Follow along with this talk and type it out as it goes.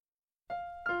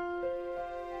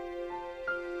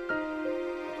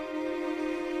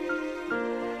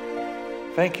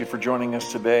Thank you for joining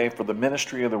us today for the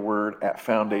ministry of the Word at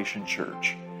Foundation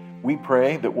Church. We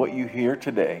pray that what you hear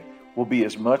today will be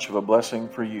as much of a blessing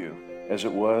for you as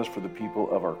it was for the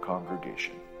people of our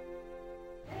congregation.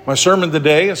 My sermon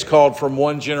today is called From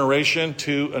One Generation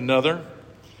to Another,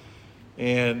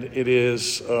 and it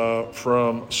is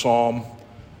from Psalm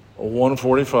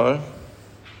 145.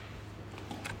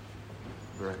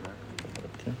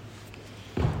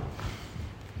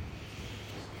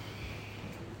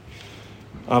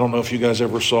 I don't know if you guys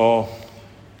ever saw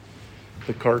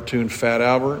the cartoon Fat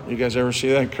Albert. You guys ever see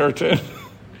that cartoon?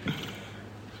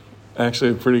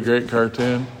 Actually, a pretty great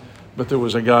cartoon. But there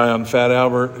was a guy on Fat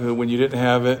Albert who, when you didn't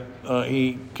have it,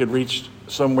 he could reach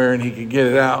somewhere and he could get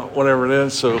it out, whatever it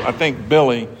is. So I think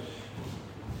Billy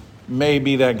may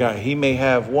be that guy. He may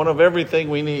have one of everything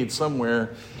we need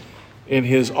somewhere in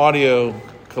his audio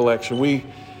collection. We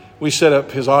set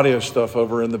up his audio stuff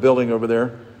over in the building over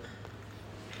there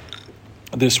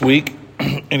this week,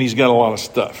 and he's got a lot of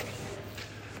stuff.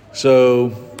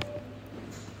 So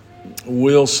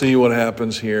we'll see what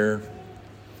happens here.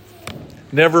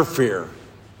 Never fear.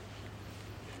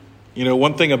 You know,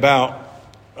 one thing about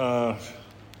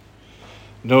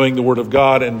knowing the Word of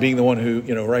God and being the one who,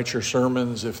 writes your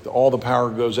sermons, if all the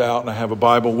power goes out and I have a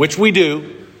Bible, which we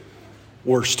do,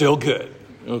 we're still good,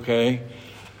 okay?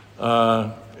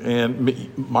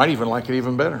 And might even like it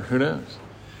even better. Who knows?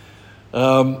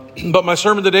 But my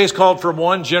sermon today is called From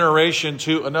One Generation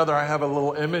to Another. I have a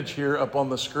little image here up on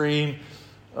the screen.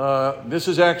 This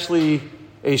is actually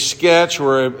a sketch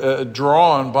or a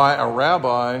drawn by a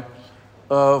rabbi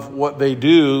of what they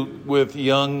do with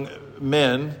young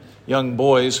men, young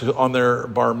boys on their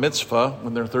bar mitzvah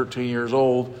when they're 13 years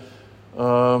old,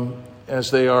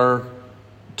 as they are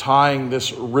tying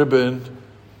this ribbon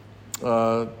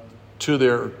to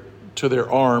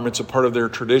their arm. It's a part of their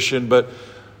tradition, but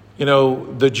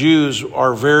the Jews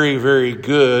are very, very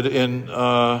good in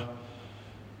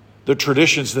the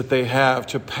traditions that they have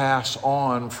to pass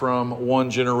on from one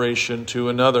generation to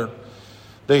another.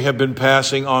 They have been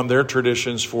passing on their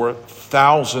traditions for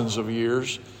thousands of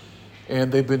years,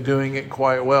 and they've been doing it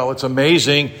quite well. It's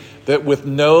amazing that with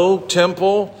no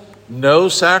temple, no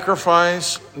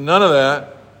sacrifice, none of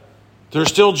that, they're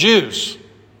still Jews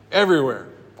everywhere,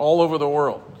 all over the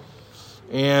world.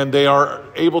 And they are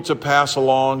able to pass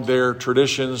along their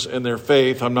traditions and their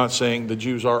faith. I'm not saying the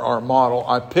Jews are our model.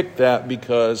 I picked that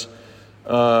because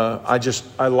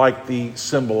I like the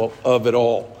symbol of it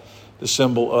all. The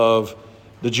symbol of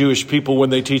the Jewish people when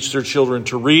they teach their children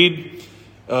to read.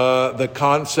 The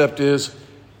concept is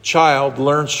child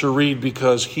learns to read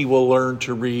because he will learn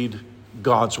to read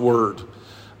God's word.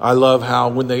 I love how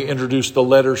when they introduce the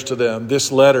letters to them,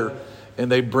 this letter, and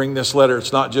they bring this letter.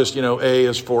 It's not just, A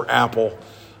is for apple.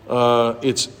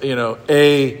 It's,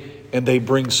 A, and they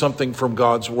bring something from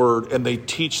God's word, and they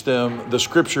teach them the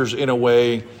scriptures in a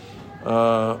way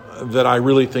that I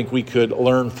really think we could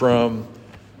learn from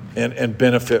and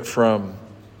benefit from.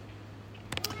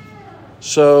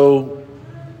 So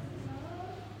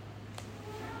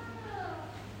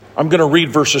I'm going to read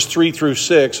verses 3 through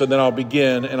 6, and then I'll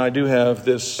begin. And I do have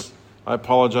this. I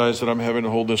apologize that I'm having to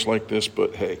hold this like this,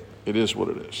 but hey, it is what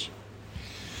it is.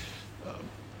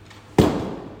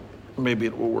 Maybe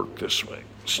it will work this way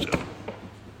still.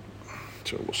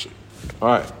 So we'll see. All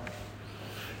right.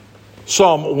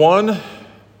 Psalm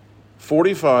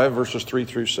 145, verses 3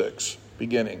 through 6,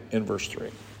 beginning in verse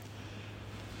 3.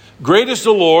 Great is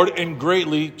the Lord and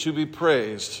greatly to be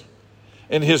praised,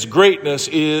 and his greatness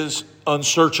is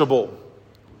unsearchable.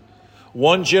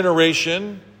 One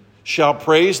generation shall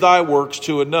praise thy works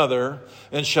to another,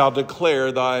 and shall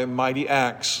declare thy mighty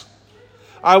acts.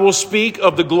 I will speak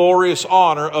of the glorious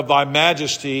honor of thy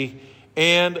majesty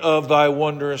and of thy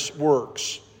wondrous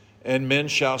works, and men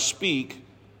shall speak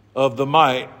of the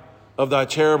might of thy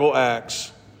terrible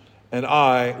acts, and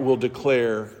I will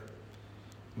declare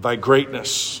thy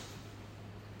greatness.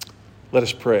 Let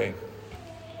us pray.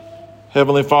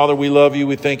 Heavenly Father, we love you.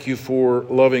 We thank you for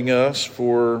loving us,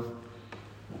 for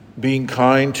being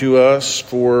kind to us,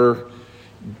 for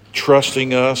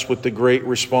trusting us with the great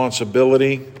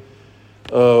responsibility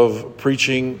of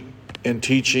preaching and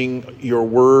teaching your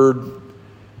word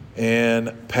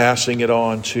and passing it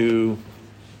on to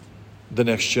the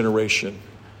next generation.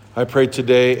 I pray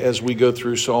today as we go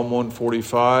through Psalm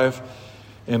 145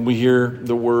 and we hear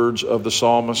the words of the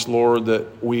psalmist, Lord,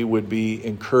 that we would be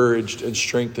encouraged and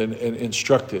strengthened and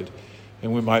instructed,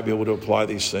 and we might be able to apply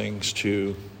these things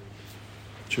to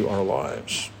our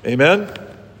lives. Amen?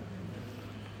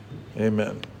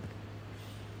 Amen.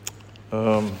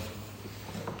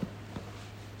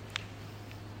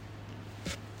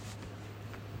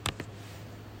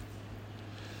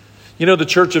 You know, the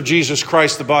Church of Jesus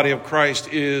Christ, the body of Christ,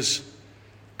 is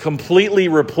completely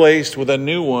replaced with a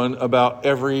new one about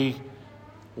every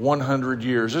 100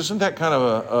 years. Isn't that kind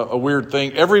of a weird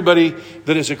thing? Everybody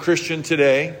that is a Christian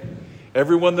today,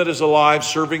 everyone that is alive,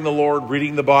 serving the Lord,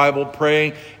 reading the Bible,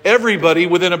 praying, everybody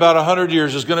within about 100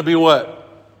 years is going to be what?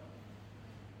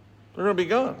 They're going to be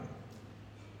gone.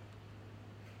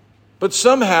 But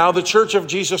somehow the Church of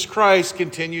Jesus Christ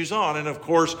continues on. And of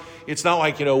course, it's not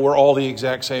like, we're all the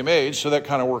exact same age. So that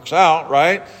kind of works out,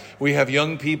 right? We have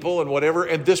young people and whatever.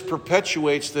 And this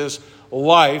perpetuates this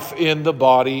life in the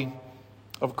body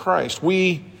of Christ.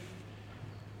 We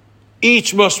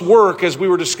each must work, as we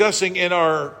were discussing in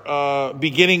our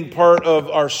beginning part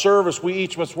of our service, we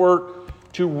each must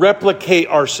work to replicate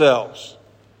ourselves.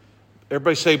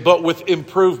 Everybody say, but with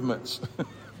improvements.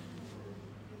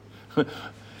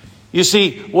 You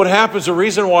see, what happens, the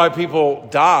reason why people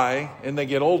die and they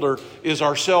get older is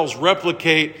our cells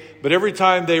replicate, but every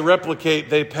time they replicate,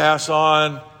 they pass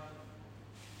on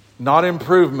not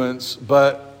improvements,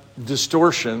 but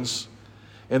distortions,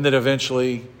 and then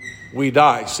eventually we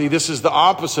die. See, this is the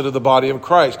opposite of the body of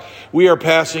Christ. We are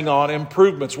passing on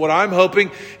improvements. What I'm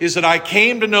hoping is that I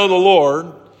came to know the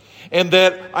Lord and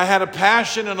that I had a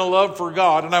passion and a love for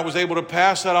God, and I was able to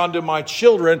pass that on to my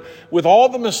children with all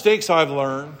the mistakes I've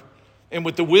learned and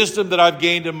with the wisdom that I've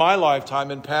gained in my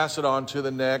lifetime, and pass it on to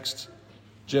the next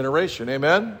generation.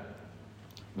 Amen?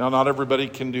 Now, not everybody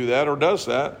can do that or does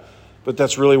that, but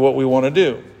that's really what we want to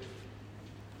do.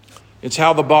 It's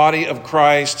how the body of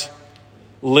Christ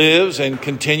lives and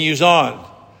continues on.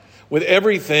 With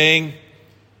everything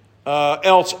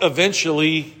else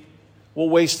eventually will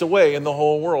waste away in the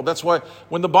whole world. That's why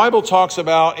when the Bible talks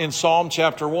about in Psalm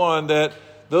chapter 1 that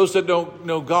those that don't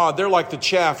know God, they're like the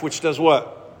chaff which does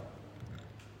what?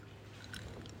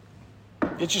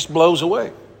 It just blows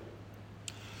away.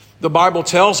 The Bible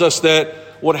tells us that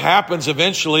what happens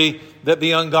eventually, that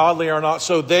the ungodly are not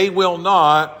so. They will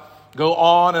not go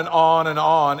on and on and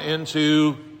on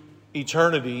into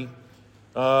eternity.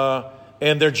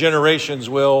 And their generations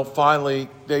will finally,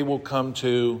 they'll come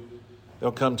to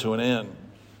an end.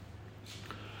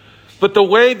 But the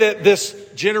way that this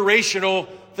generational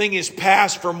thing is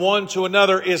passed from one to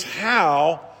another is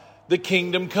how the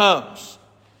kingdom comes.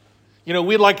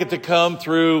 We'd like it to come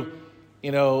through,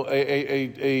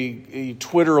 a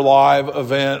Twitter live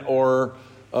event or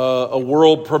a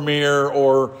world premiere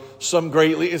or some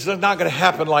greatly. It's not going to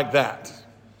happen like that.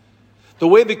 The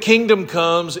way the kingdom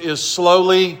comes is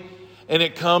slowly, and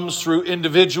it comes through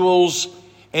individuals,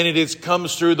 and it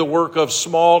comes through the work of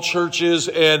small churches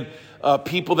and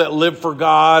people that live for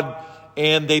God,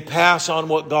 and they pass on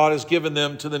what God has given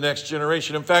them to the next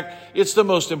generation. In fact, it's the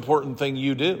most important thing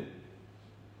you do.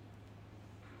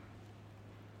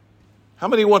 How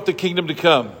many want the kingdom to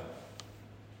come?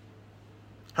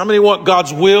 How many want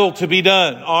God's will to be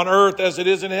done on earth as it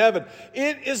is in heaven?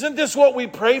 Isn't this what we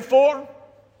pray for?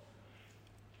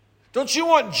 Don't you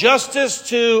want justice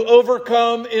to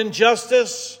overcome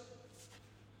injustice?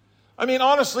 I mean,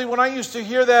 honestly, when I used to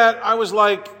hear that, I was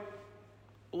like,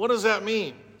 what does that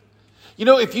mean?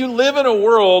 If you live in a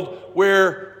world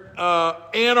where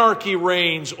anarchy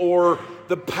reigns or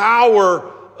the power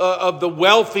of the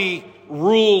wealthy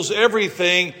rules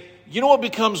everything, you know what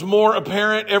becomes more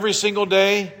apparent every single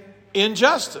day?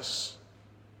 Injustice.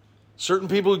 Certain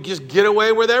people just get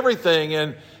away with everything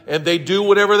and they do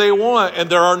whatever they want and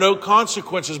there are no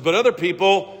consequences. But other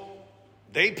people,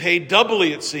 they pay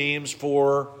doubly, it seems,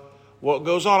 for what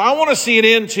goes on. I want to see an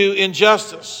end to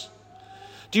injustice.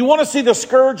 Do you want to see the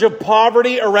scourge of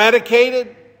poverty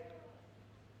eradicated?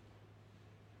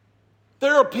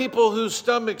 There are people whose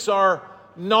stomachs are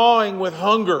gnawing with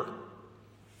hunger,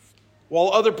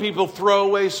 while other people throw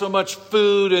away so much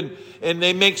food and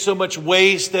they make so much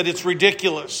waste that it's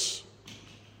ridiculous.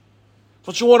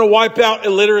 Don't you want to wipe out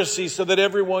illiteracy so that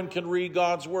everyone can read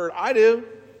God's word? I do.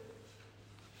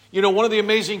 One of the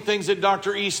amazing things that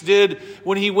Dr. East did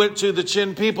when he went to the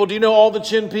Chin people, do you know all the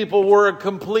Chin people were a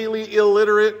completely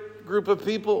illiterate group of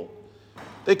people?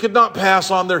 They could not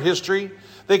pass on their history.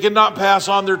 They could not pass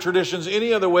on their traditions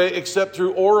any other way except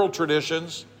through oral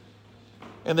traditions.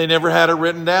 And they never had it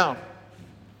written down.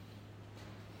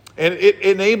 And it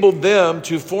enabled them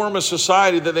to form a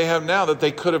society that they have now that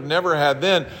they could have never had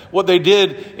then. What they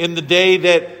did in the day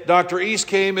that Dr. East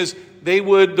came is the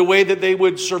way that they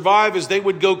would survive is they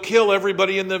would go kill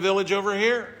everybody in the village over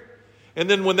here. And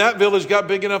then when that village got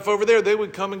big enough over there, they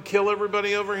would come and kill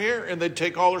everybody over here and they'd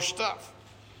take all their stuff.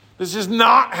 This is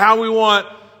not how we want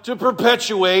to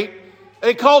perpetuate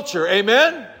a culture.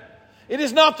 Amen? It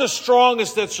is not the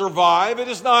strongest that survive. It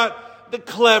is not the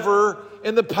clever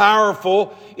and the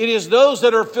powerful. It is those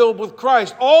that are filled with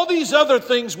Christ. All these other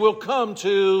things will come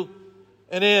to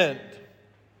an end.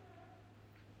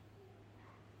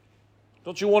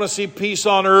 Don't you want to see peace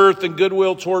on earth and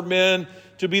goodwill toward men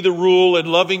to be the rule and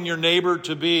loving your neighbor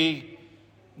to be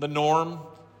the norm?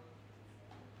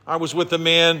 I was with a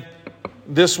man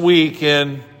this week,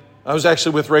 and I was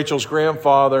actually with Rachel's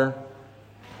grandfather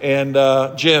and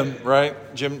Jim, right?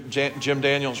 Jim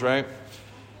Daniels, right?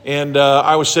 And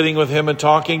I was sitting with him and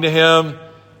talking to him,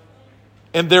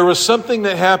 and there was something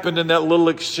that happened in that little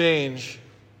exchange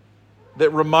that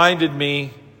reminded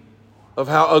me of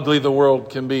how ugly the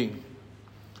world can be.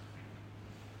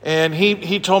 And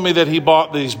he told me that he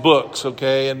bought these books,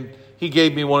 okay? And he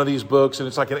gave me one of these books, and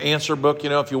it's like an answer book,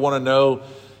 if you want to know,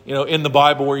 in the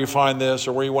Bible where you find this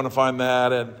or where you want to find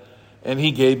that. And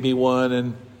he gave me one.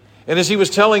 And as he was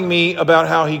telling me about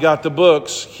how he got the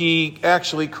books, he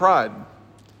actually cried.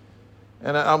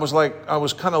 And I was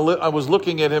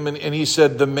looking at him, and he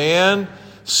said, the man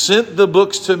sent the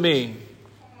books to me,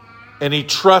 and he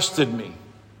trusted me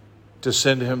to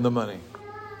send him the money.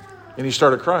 And he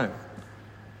started crying.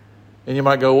 And you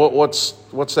might go, what's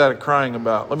that crying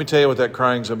about? Let me tell you what that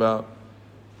crying's about.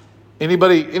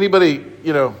 Anybody,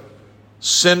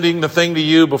 sending the thing to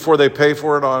you before they pay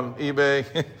for it on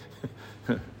eBay?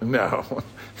 No.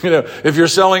 If you're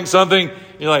selling something,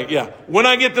 you're like, yeah, when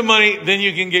I get the money, then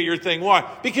you can get your thing. Why?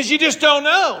 Because you just don't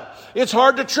know. It's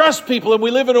hard to trust people, and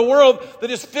we live in a world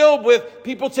that is filled with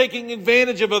people taking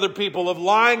advantage of other people, of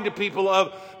lying to people,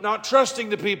 of not trusting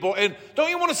the people. And don't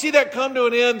you want to see that come to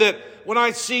an end, that when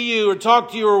I see you or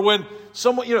talk to you, or when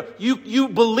someone, you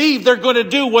believe they're going to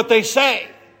do what they say?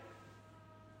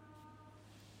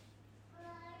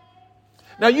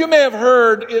 Now, you may have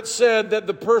heard it said that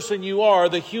the person you are,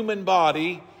 the human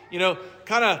body,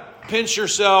 kind of pinch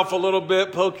yourself a little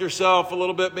bit, poke yourself a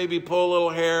little bit, maybe pull a little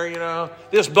hair,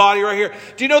 this body right here.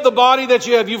 Do you know the body that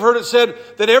you have? You've heard it said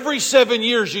that every 7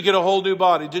 years you get a whole new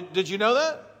body. Did you know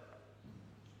that?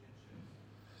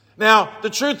 Now, the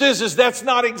truth is that's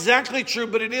not exactly true,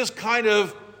 but it is kind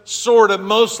of, sort of,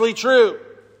 mostly true.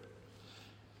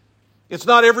 It's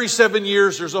not every 7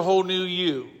 years there's a whole new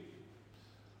you.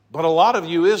 But a lot of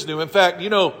you is new. In fact,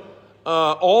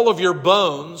 all of your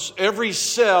bones, every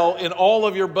cell in all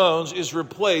of your bones is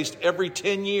replaced every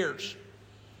 10 years.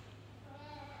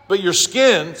 But your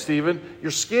skin, Stephen,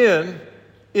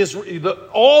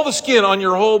 all the skin on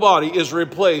your whole body is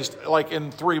replaced like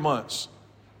in 3 months.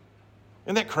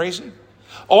 Isn't that crazy?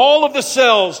 All of the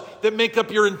cells that make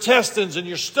up your intestines and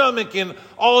your stomach and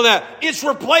all of that, it's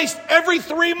replaced every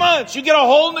 3 months. You get a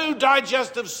whole new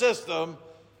digestive system,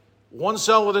 one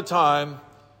cell at a time,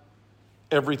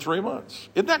 every 3 months.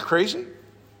 Isn't that crazy?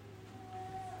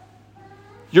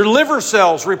 Your liver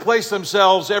cells replace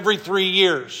themselves every 3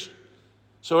 years.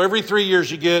 So every 3 years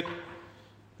you get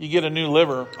a new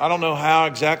liver. I don't know how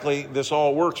exactly this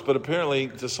all works, but apparently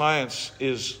the science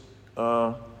is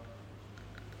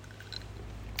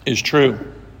true.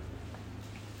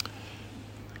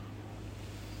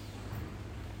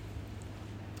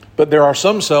 But there are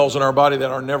some cells in our body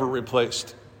that are never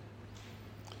replaced.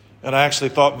 And I actually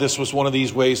thought this was one of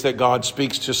these ways that God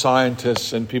speaks to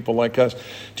scientists and people like us.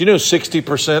 Do you know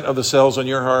 60% of the cells in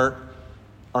your heart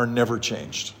are never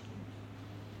changed?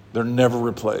 They're never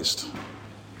replaced.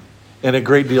 And a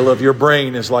great deal of your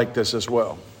brain is like this as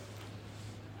well.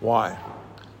 Why?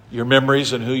 Your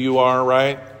memories and who you are,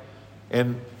 right?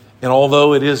 And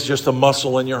although it is just a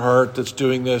muscle in your heart that's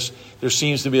doing this, there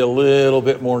seems to be a little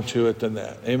bit more to it than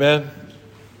that. Amen?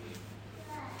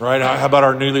 Right? How about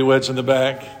our newlyweds in the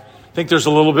back? I think there's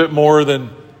a little bit more than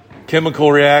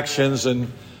chemical reactions and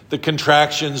the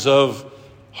contractions of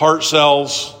heart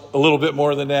cells, a little bit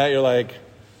more than that. You're like,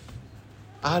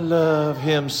 I love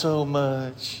him so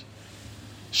much.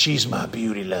 She's my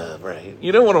beauty love, right?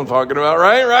 You know what I'm talking about,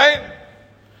 right? Right?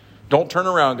 Don't turn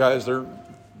around, guys. They're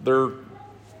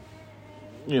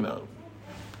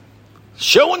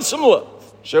showing some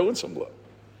love. Showing some love.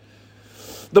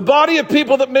 The body of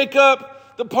people that make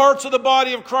up the parts of the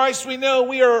body of Christ, we know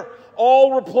we are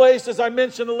all replaced, as I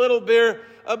mentioned a little bit,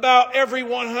 about every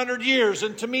 100 years.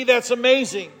 And to me, that's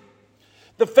amazing.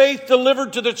 The faith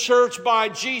delivered to the church by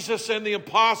Jesus and the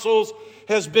apostles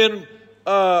has been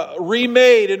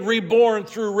remade and reborn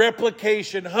through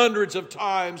replication hundreds of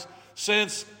times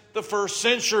since the first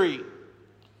century.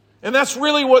 And that's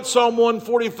really what Psalm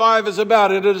 145 is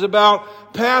about. It is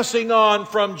about passing on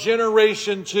from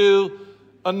generation to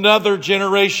another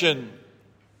generation.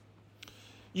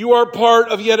 You are part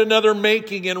of yet another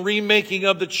making and remaking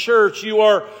of the church. You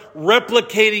are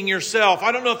replicating yourself.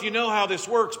 I don't know if you know how this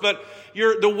works, but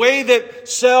the way that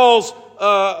cells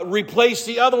replace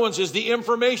the other ones is the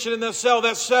information in that cell.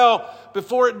 That cell,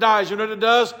 before it dies, you know what it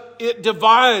does? It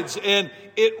divides and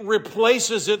it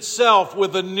replaces itself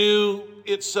with a new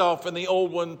itself, and the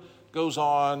old one goes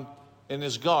on and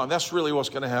is gone. That's really what's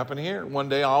going to happen here. One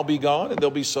day I'll be gone and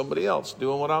there'll be somebody else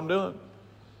doing what I'm doing.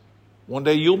 One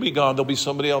day you'll be gone. There'll be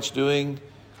somebody else doing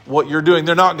what you're doing.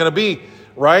 They're not going to be,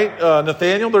 right,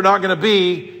 Nathaniel? They're not going to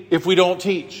be if we don't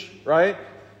teach, right?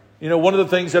 You know, one of the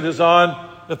things that is on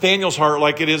Nathaniel's heart,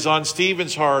 like it is on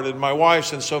Stephen's heart and my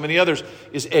wife's and so many others,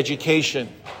 is education.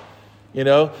 You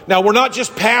know, now we're not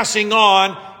just passing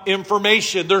on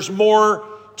information. There's more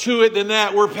to it than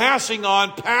that. We're passing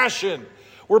on passion.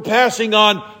 We're passing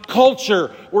on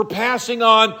culture. We're passing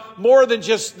on more than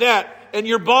just that. And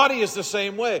your body is the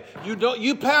same way.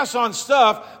 You pass on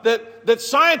stuff that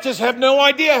scientists have no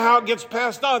idea how it gets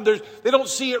passed on. They don't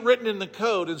see it written in the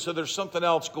code, and so there's something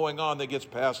else going on that gets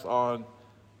passed on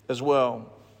as well.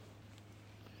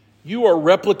 You are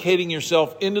replicating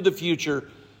yourself into the future,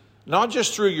 not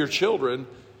just through your children.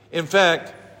 In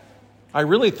fact, I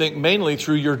really think mainly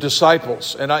through your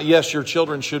disciples. And yes, your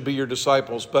children should be your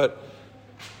disciples, but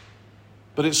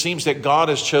it seems that God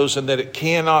has chosen that it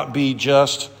cannot be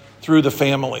just through the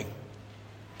family,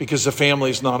 because the family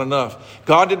is not enough.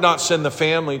 God did not send the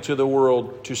family to the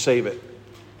world to save it.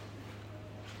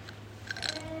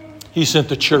 He sent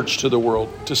the church to the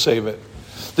world to save it.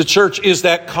 The church is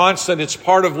that constant. It's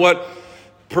part of what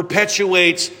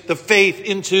perpetuates the faith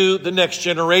into the next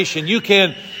generation. You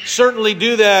can certainly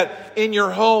do that in your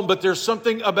home, but there's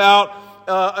something about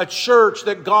a church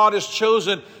that God has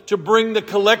chosen to bring the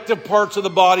collective parts of the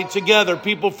body together.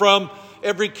 People from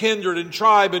every kindred and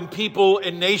tribe and people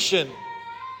and nation.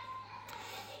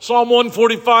 Psalm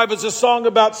 145 is a song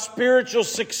about spiritual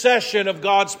succession of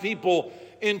God's people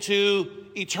into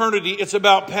eternity. It's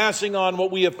about passing on what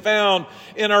we have found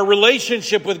in our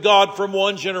relationship with God from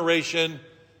one generation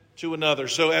to another.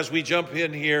 So as we jump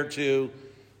in here to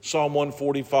Psalm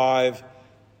 145,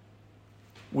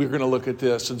 we're going to look at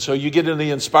this. And so you get in the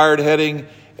inspired heading,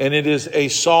 and it is a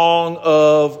song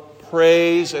of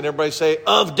praise. And everybody say,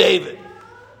 of David.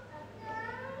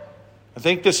 I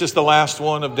think this is the last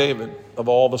one of David of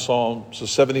all the Psalms. So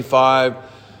 75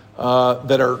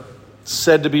 that are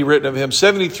said to be written of him.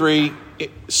 73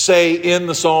 say in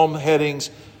the Psalm headings,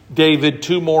 David.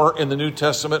 2 more in the New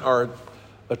Testament are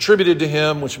attributed to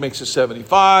him, which makes it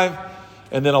 75.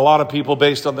 And then a lot of people,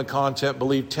 based on the content,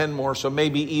 believe 10 more. So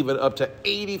maybe even up to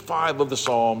 85 of the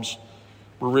Psalms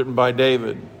were written by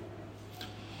David.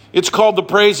 It's called the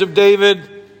Praise of David.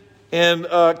 And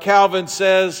Calvin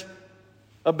says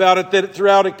about it that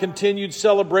throughout a continued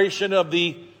celebration of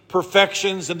the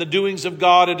perfections and the doings of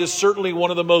God, it is certainly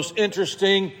one of the most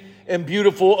interesting and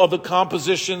beautiful of the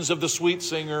compositions of the sweet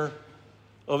singer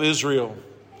of Israel.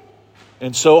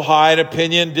 And so high an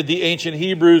opinion did the ancient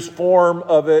Hebrews form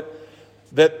of it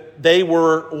that they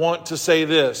were wont to say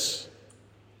this: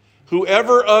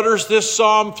 whoever utters this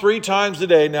psalm 3 times a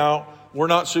day. Now, we're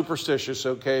not superstitious,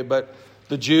 okay, but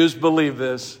the Jews believe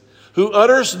this. Who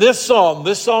utters this Psalm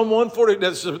 140,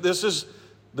 this is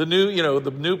the new,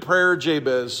 the new prayer of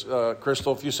Jabez,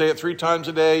 Crystal. If you say it 3 times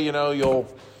a day, your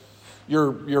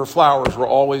flowers will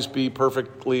always be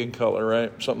perfectly in color,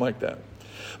 right? Something like that.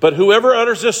 But whoever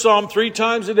utters this psalm 3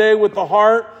 times a day with the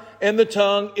heart and the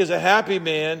tongue is a happy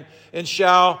man and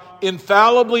shall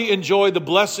infallibly enjoy the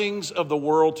blessings of the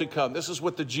world to come. This is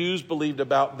what the Jews believed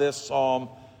about this psalm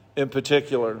in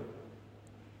particular.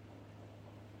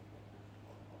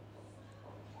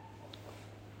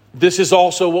 This is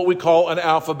also what we call an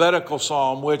alphabetical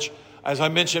psalm, which, as I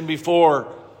mentioned before,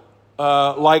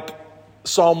 like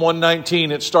Psalm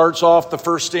 119, it starts off, the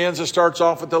first stanza starts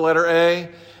off with the letter A,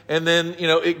 and then,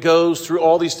 it goes through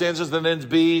all these stanzas, and then it's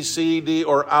B, C, D,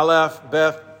 or Aleph,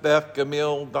 Beth,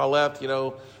 Gamil,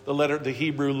 Daleth, the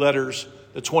Hebrew letters,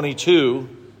 the 22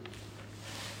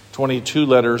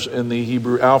 letters in the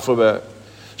Hebrew alphabet.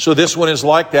 So this one is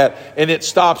like that, and it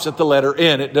stops at the letter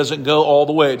N. It doesn't go all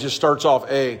the way. It just starts off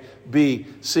A, B,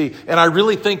 C. And I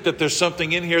really think that there's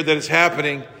something in here that is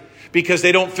happening because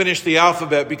they don't finish the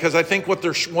alphabet, because I think what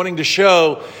they're wanting to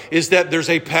show is that there's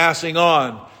a passing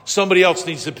on. Somebody else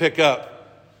needs to pick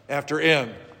up after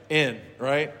M, N,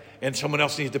 right? And someone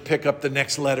else needs to pick up the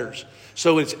next letters.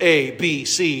 So it's A, B,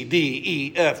 C, D,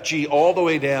 E, F, G, all the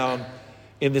way down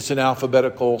in this an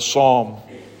alphabetical psalm.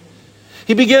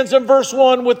 He begins in verse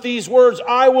 1 with these words: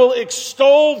 I will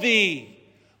extol thee,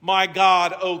 my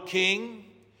God, O King,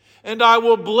 and I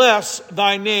will bless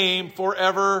thy name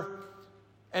forever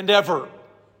and ever.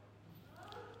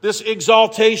 This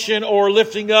exaltation or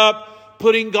lifting up,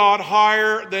 putting God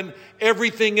higher than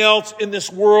everything else in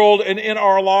this world and in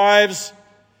our lives,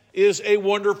 is a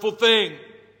wonderful thing.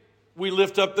 We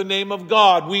lift up the name of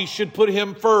God. We should put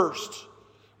Him first.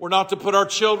 We're not to put our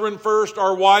children first,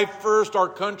 our wife first, our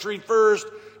country first.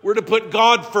 We're to put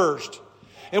God first.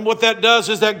 And what that does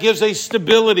is that gives a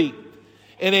stability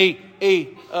and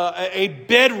a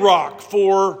bedrock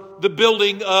for the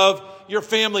building of your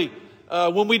family.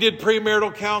 When we did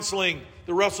premarital counseling,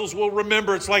 the Russells will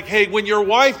remember, it's like, hey, when your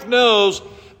wife knows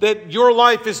that your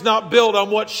life is not built on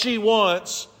what she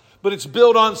wants, but it's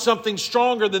built on something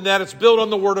stronger than that, it's built on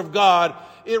the Word of God,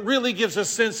 it really gives a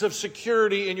sense of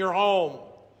security in your home.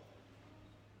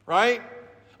 Right?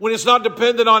 When it's not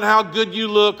dependent on how good you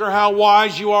look or how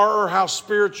wise you are or how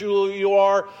spiritual you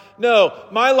are. No,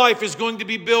 my life is going to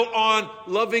be built on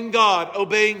loving God,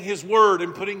 obeying His Word,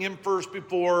 and putting Him first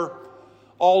before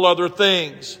all other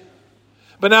things.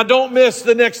 But now don't miss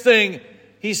the next thing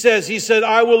He said,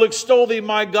 I will extol Thee,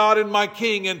 my God and my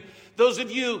King. And those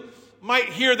of you might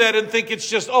hear that and think it's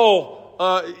just,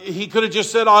 He could have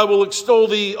just said, I will extol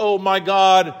Thee, oh my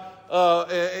God,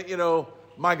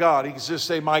 my God. He could just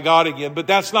say, my God again. But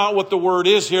that's not what the word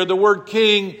is here. The word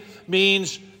king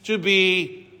means to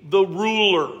be the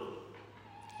ruler.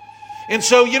 And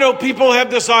so, people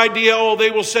have this idea, they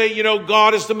will say,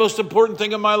 God is the most important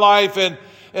thing in my life, and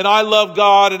I love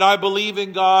God, and I believe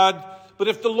in God. But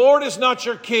if the Lord is not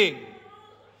your king,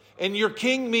 and your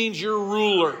king means your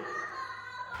ruler.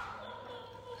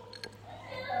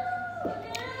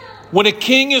 When a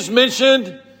king is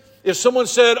mentioned, if someone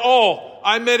said,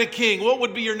 I met a king, what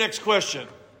would be your next question?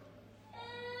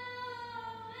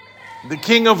 The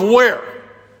king of where?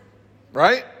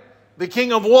 Right? The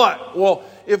king of what? Well,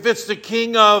 if it's the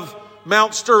king of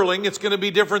Mount Sterling, it's going to be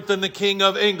different than the king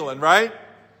of England, right?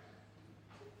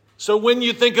 So when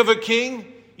you think of a king,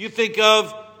 you think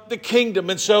of the kingdom.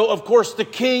 And so, of course, the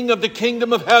king of the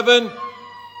kingdom of heaven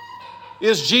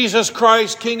is Jesus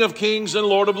Christ, King of kings and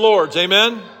Lord of lords.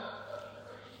 Amen?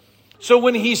 So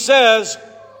when He says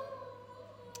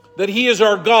that He is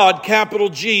our God, capital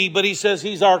G, but He says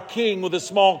He's our King with a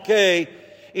small k,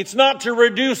 it's not to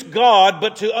reduce God,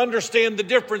 but to understand the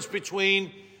difference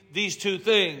between these two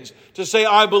things. To say,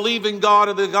 I believe in God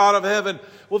and the God of heaven.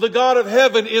 Well, the God of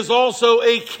heaven is also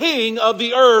a king of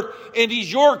the earth, and He's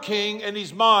your king, and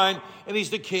He's mine, and He's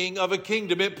the king of a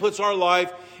kingdom. It puts our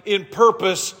life in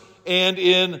purpose and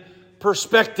in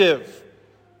perspective.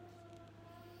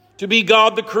 To be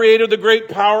God, the creator, the great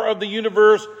power of the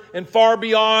universe, and far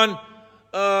beyond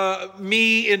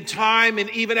me in time and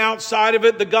even outside of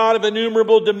it, the God of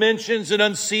innumerable dimensions and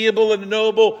unseeable and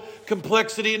unknowable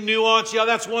complexity and nuance. Yeah,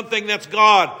 that's one thing, that's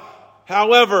God.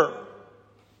 However,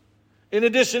 in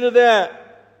addition to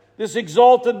that, this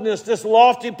exaltedness, this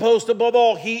lofty post above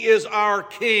all, He is our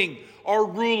king, our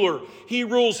ruler. He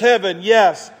rules heaven,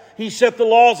 yes. He set the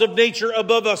laws of nature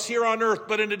above us here on earth.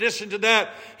 But in addition to that,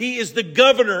 He is the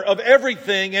governor of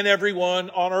everything and everyone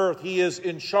on earth. He is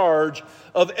in charge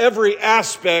of every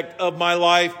aspect of my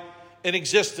life and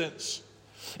existence.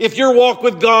 If your walk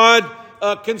with God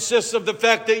consists of the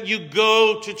fact that you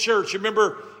go to church.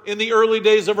 Remember, in the early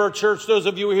days of our church, those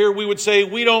of you who are here, we would say,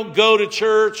 we don't go to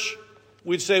church.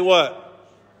 We'd say what?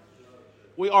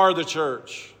 We are the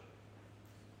church.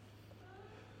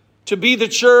 To be the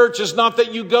church is not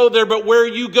that you go there, but where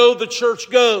you go, the church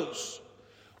goes.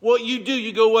 What you do,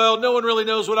 you go, well, no one really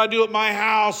knows what I do at my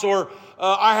house, or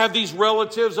I have these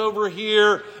relatives over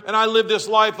here, and I live this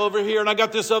life over here, and I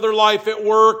got this other life at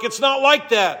work. It's not like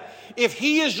that. If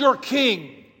He is your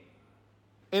king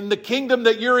in the kingdom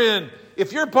that you're in,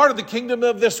 if you're part of the kingdom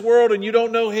of this world and you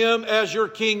don't know Him as your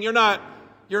king, you're not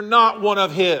one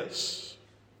of His.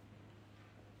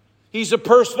 He's a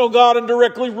personal God and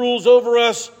directly rules over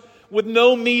us, with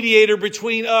no mediator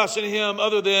between us and Him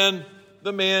other than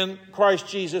the man, Christ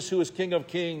Jesus, who is King of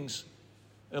kings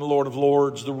and Lord of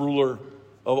lords, the ruler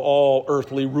of all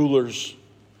earthly rulers.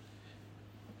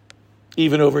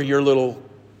 Even over your little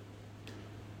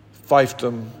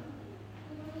fiefdom.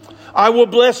 I will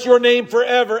bless your name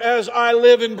forever. As I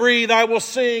live and breathe, I will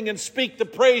sing and speak the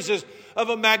praises of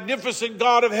a magnificent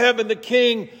God of heaven, the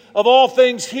King of all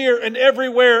things here and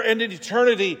everywhere and in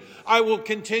eternity. I will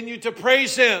continue to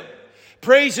praise Him.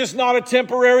 Praise is not a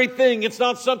temporary thing. It's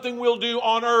not something we'll do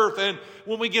on earth, and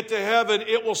when we get to heaven,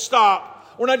 it will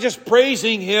stop. We're not just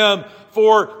praising Him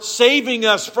for saving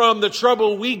us from the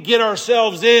trouble we get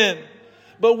ourselves in,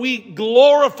 but we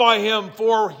glorify Him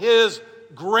for His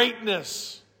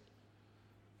greatness.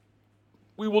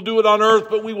 We will do it on earth,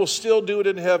 but we will still do it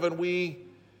in heaven. We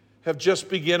have just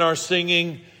begun our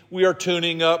singing. We are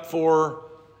tuning up for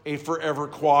a forever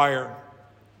choir.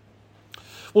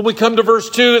 When we come to verse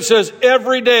 2, it says,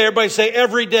 every day. Everybody say,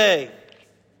 every day.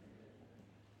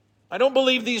 I don't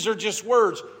believe these are just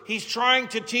words. He's trying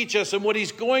to teach us, and what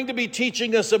he's going to be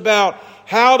teaching us about,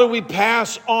 how do we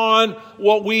pass on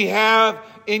what we have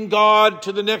in God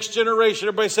to the next generation?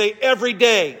 Everybody say, every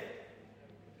day.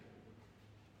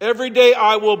 Every day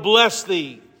I will bless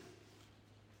thee,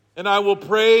 and I will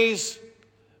praise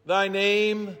thy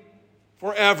name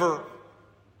forever.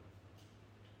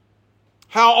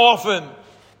 How often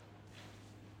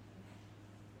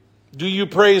do you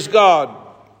praise God?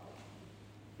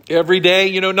 Every day.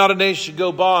 You know, not a day should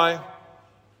go by.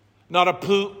 Not a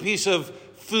piece of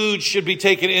food should be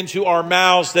taken into our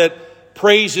mouths that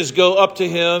praises go up to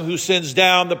him who sends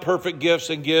down the perfect gifts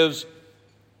and gives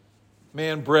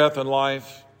man breath and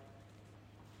life.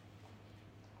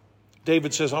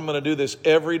 David says, I'm going to do this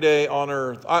every day on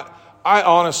earth. I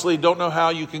honestly don't know how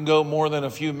you can go more than a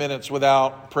few minutes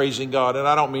without praising God. And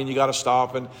I don't mean you got to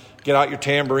stop and get out your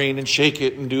tambourine and shake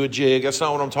it and do a jig. That's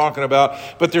not what I'm talking about.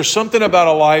 But there's something about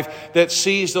a life that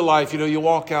sees the life. You know, you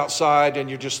walk outside and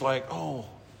you're just like, oh,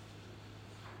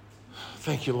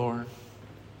 thank you, Lord.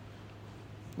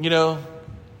 You know,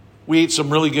 we ate some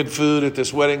really good food at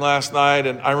this wedding last night.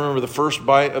 And I remember the first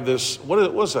bite of this.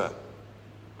 What was that?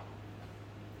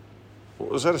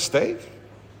 Was that a steak?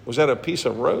 Was that a piece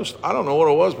of roast? I don't know what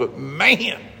it was, but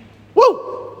man,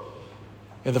 woo!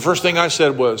 And the first thing I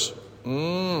said was,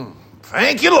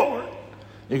 thank you, Lord.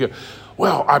 You go,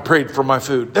 well, I prayed for my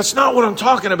food. That's not what I'm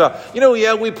talking about. You know,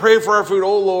 yeah, we pray for our food.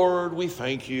 Oh, Lord, we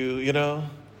thank you, you know.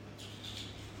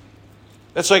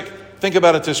 That's like, think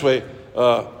about it this way.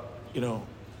 You know,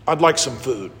 I'd like some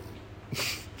food.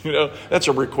 You know, that's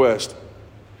a request.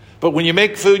 But when you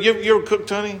make food, you ever cooked,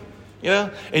 honey? You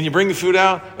know, and you bring the food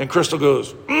out, and Crystal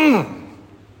goes,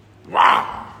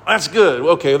 wow, that's good.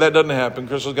 Okay, that doesn't happen.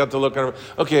 Crystal's got to look at her.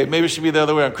 Okay, maybe it should be the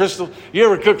other way around. Crystal, you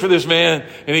ever cook for this man?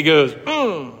 And he goes,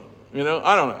 you know,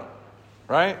 I don't know,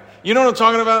 right? You know what I'm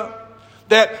talking about?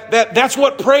 That's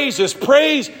what praise is.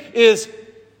 Praise is,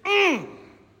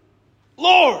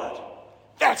 Lord,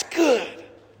 that's good.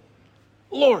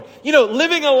 Lord, you know,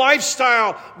 living a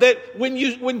lifestyle that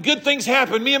when good things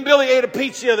happen. Me and Billy ate a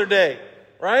peach the other day,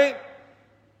 right?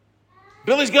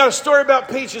 Billy's got a story about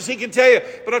peaches he can tell you.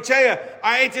 But I'll tell you,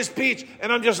 I ate this peach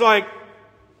and I'm just like,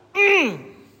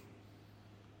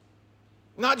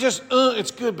 Not just,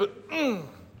 it's good, but,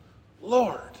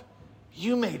 Lord,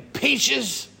 you made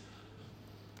peaches?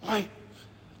 Like,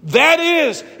 that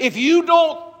is, if you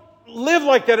don't live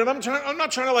like that, and I'm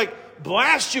not trying to like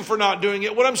blast you for not doing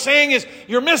it. What I'm saying is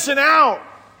you're missing out.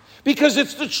 Because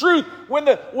it's the truth. When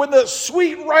the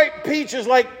sweet, ripe peach is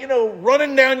like, you know,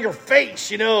 running down your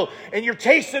face, you know, and you're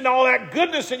tasting all that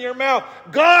goodness in your mouth,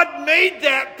 God made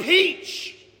that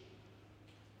peach.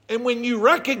 And when you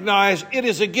recognize it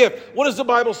is a gift, what does the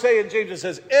Bible say in James? It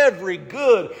says, every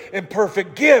good and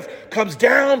perfect gift comes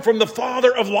down from the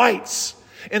Father of lights.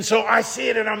 And so I see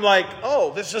it and I'm like,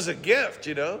 oh, this is a gift,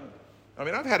 you know. I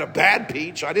mean, I've had a bad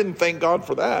peach. I didn't thank God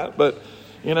for that, but,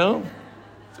 you know.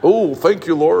 Oh, thank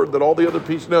you, Lord, that all the other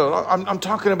peaches. No, I'm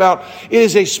talking about it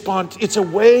is it's a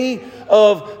way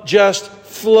of just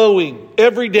flowing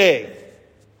every day.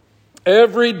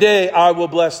 Every day I will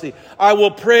bless thee. I will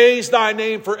praise thy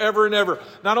name forever and ever.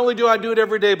 Not only do I do it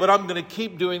every day, but I'm going to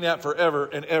keep doing that forever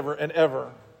and ever and ever.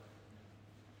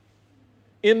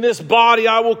 In this body,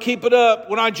 I will keep it up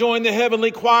when I join the heavenly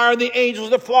choir and the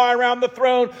angels that fly around the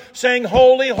throne saying,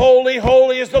 holy, holy,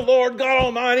 holy is the Lord God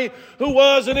Almighty, who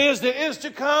was and is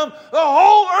to come. The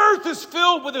whole earth is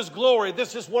filled with his glory.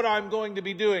 This is what I'm going to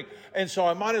be doing. And so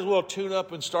I might as well tune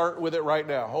up and start with it right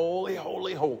now. Holy,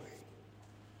 holy, holy.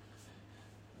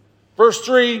 Verse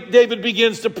 3, David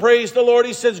begins to praise the Lord.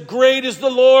 He says, great is the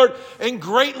Lord and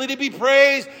greatly to be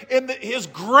praised. And his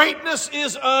greatness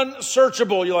is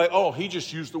unsearchable. You're like, oh, he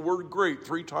just used the word great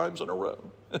 3 times in a row.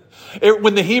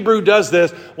 When the Hebrew does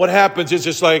this, what happens is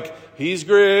just like, he's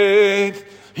great,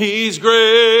 he's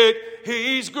great,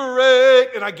 he's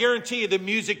great. And I guarantee you the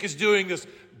music is doing this.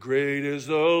 Great is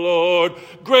the Lord,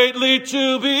 greatly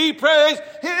to be praised.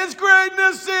 His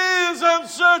greatness is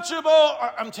unsearchable.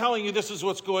 I'm telling you, this is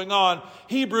what's going on.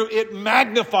 Hebrew, it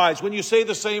magnifies when you say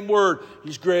the same word.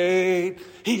 He's great,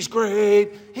 he's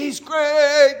great, he's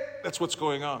great. That's what's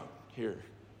going on here.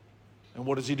 And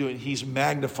what is he doing? He's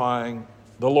magnifying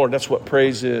the Lord. That's what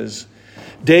praise is.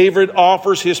 David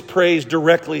offers his praise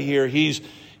directly here. He's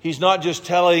not just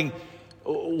telling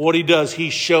what he does.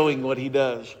 He's showing what he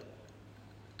does.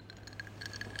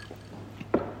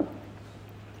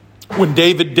 When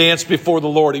David danced before the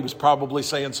Lord, he was probably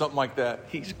saying something like that.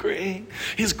 He's great.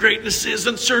 His greatness is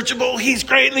unsearchable. He's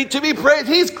greatly to be praised.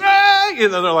 He's great.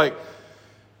 And then they're like,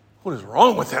 what is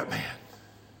wrong with that man?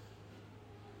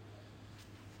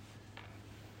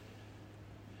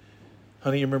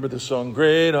 Honey, you remember the song?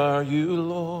 Great are you,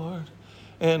 Lord,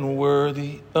 and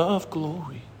worthy of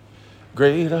glory.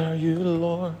 Great are you,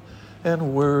 Lord,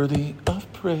 and worthy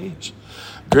of praise.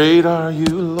 Great are you,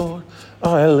 Lord.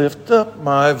 I lift up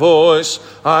my voice.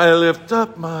 I lift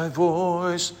up my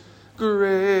voice.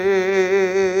 Great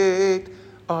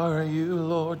are you,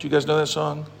 Lord. Do you guys know that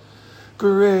song?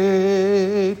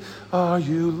 Great are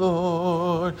you,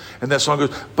 Lord. And that song goes,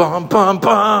 bum, bum,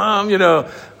 bum, you know.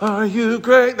 Are you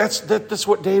great? That's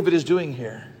what David is doing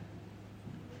here.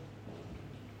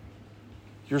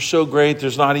 You're so great,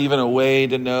 there's not even a way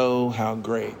to know how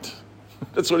great.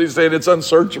 That's what he's saying. It's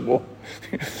unsearchable.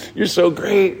 You're so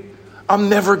great. I'm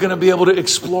never going to be able to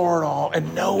explore it all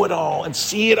and know it all and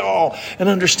see it all and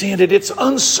understand it. It's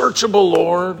unsearchable,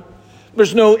 Lord.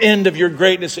 There's no end of your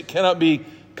greatness. It cannot be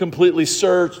completely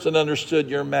searched and understood.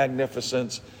 Your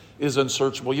magnificence is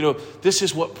unsearchable. You know, this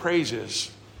is what praise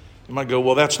is. You might go,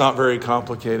 well, that's not very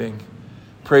complicating.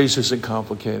 Praise isn't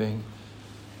complicating.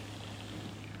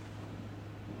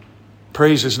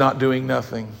 Praise is not doing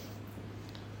nothing.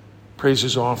 Praise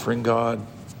is offering God.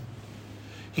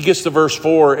 He gets to verse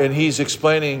 4 and he's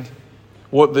explaining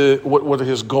what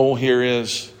his goal here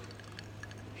is.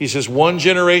 He says, one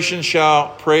generation shall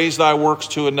praise thy works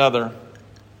to another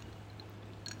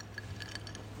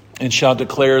and shall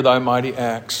declare thy mighty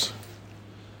acts.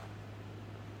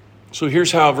 So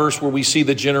here's how a verse where we see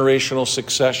the generational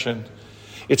succession.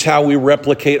 It's how we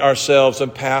replicate ourselves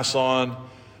and pass on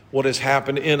what has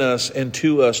happened in us and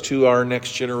to us to our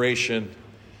next generation.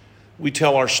 We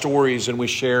tell our stories and we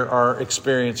share our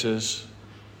experiences.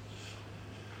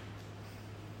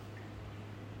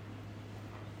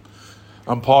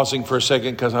 I'm pausing for a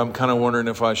second because I'm kind of wondering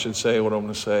if I should say what I'm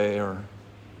going to say or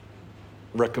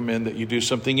recommend that you do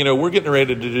something. You know, we're getting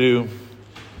ready to do,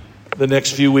 the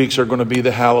next few weeks are going to be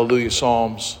the Hallelujah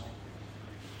Psalms.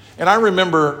 And I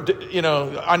remember, you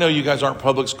know, I know you guys aren't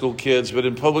public school kids, but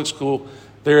in public school,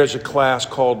 there is a class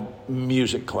called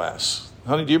music class.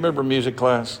 Honey, do you remember music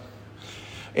class?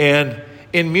 And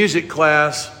in music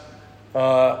class,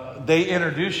 they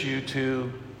introduce you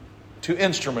to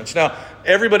instruments. Now,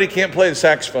 everybody can't play the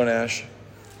saxophone, Ash.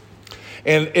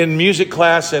 And in music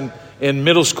class and in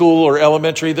middle school or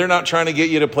elementary, they're not trying to get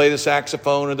you to play the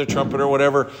saxophone or the trumpet or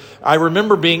whatever. I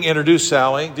remember being introduced,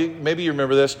 Sally, maybe you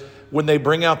remember this, when they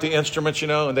bring out the instruments, you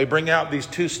know, and they bring out these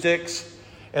two sticks.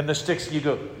 And the sticks, you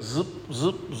go zoop,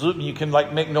 zoop, zoop. You can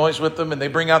like make noise with them. And they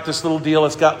bring out this little deal.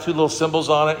 It's got two little cymbals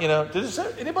on it. You know,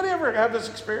 anybody ever have this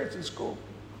experience in school?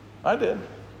 I did.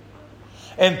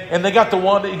 And they got the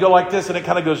one that you go like this, and it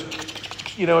kind of goes,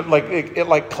 you know, like it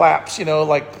like claps, you know,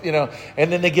 like, you know.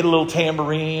 And then they get a little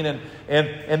tambourine,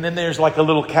 and then there's like a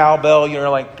little cowbell. You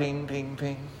know, like ping, ping,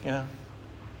 ping. You know.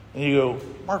 And you go,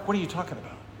 Mark, what are you talking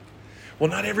about? Well,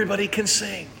 not everybody can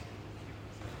sing.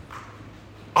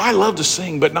 I love to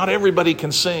sing, but not everybody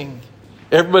can sing.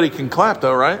 Everybody can clap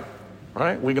though, right?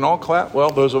 Right? We can all clap. Well,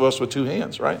 those of us with two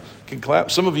hands, right? Can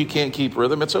clap. Some of you can't keep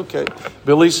rhythm. It's okay.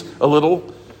 Billy's a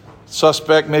little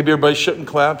suspect. Maybe everybody shouldn't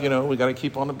clap. You know, we got to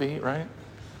keep on the beat, right?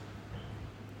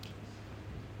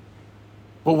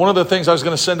 But one of the things I was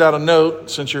going to send out a note,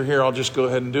 since you're here, I'll just go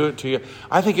ahead and do it to you.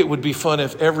 I think it would be fun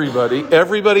if everybody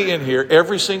in here,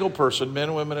 every single person,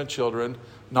 men, women, and children,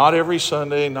 not every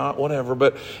Sunday, not whatever,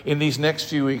 but in these next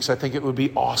few weeks, I think it would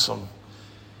be awesome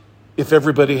if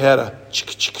everybody had a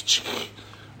chicka, chicka, chicka,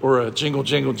 or a jingle,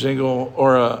 jingle, jingle,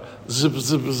 or a zip,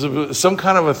 zip, zip, some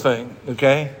kind of a thing,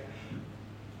 okay?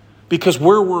 Because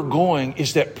where we're going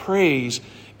is that praise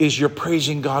is you're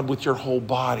praising God with your whole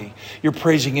body. You're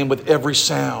praising Him with every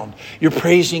sound. You're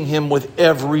praising Him with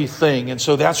everything. And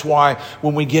so that's why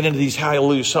when we get into these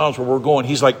hallelujah psalms where we're going,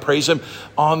 He's like, praise Him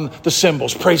on the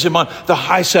cymbals. Praise Him on the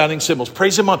high sounding cymbals.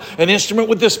 Praise Him on an instrument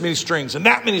with this many strings and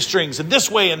that many strings and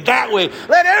this way and that way.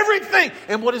 Let everything.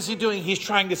 And what is He doing? He's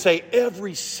trying to say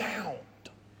every sound.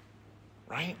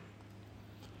 Right?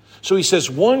 So He says,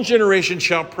 one generation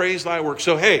shall praise thy work.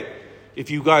 So hey, if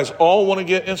you guys all want to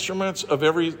get instruments of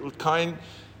every kind,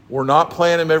 we're not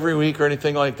playing them every week or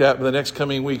anything like that. But the next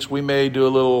coming weeks, we may do a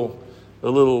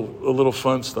little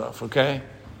fun stuff, okay?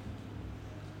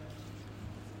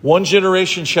 One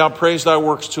generation shall praise thy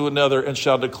works to another and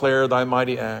shall declare thy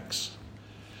mighty acts.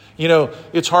 You know,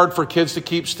 it's hard for kids to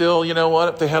keep still. You know what?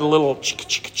 If they had a little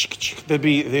they'd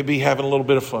be having a little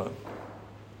bit of fun.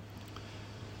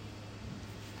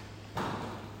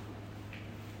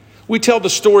 We tell the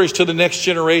stories to the next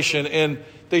generation and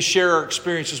they share our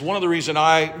experiences. One of the reasons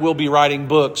I will be writing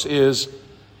books is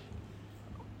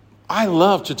I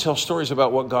love to tell stories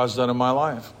about what God's done in my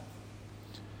life.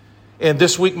 And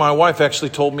this week, my wife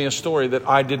actually told me a story that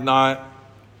I did not,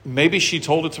 maybe she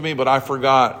told it to me, but I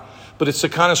forgot. But it's the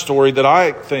kind of story that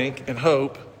I think and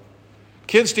hope.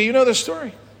 Kids, do you know this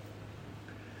story?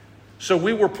 So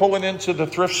we were pulling into the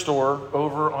thrift store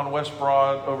over on West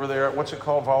Broad, over there. What's it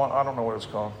called? I don't know what it's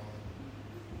called.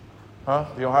 Huh?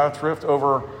 The Ohio Thrift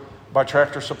over by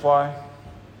Tractor Supply?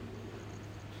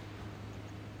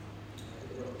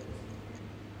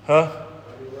 Huh?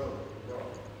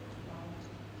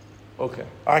 Okay.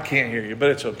 I can't hear you, but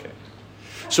it's okay.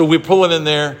 So we're pulling in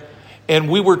there, and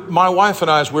my wife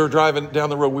and I, as we were driving down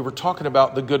the road, we were talking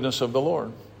about the goodness of the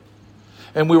Lord.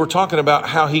 And we were talking about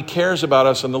how he cares about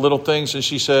us and the little things. And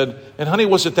she said, and honey,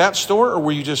 was it that store or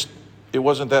were you just, it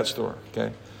wasn't that store?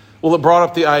 Okay. Well, it brought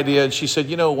up the idea. And she said,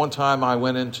 one time I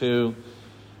went into,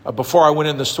 before I went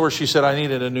in the store, she said, I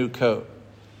needed a new coat.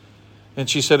 And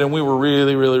she said, and we were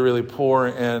really, really, really poor.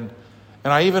 And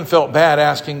I even felt bad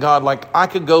asking God, like I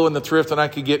could go in the thrift and I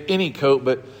could get any coat,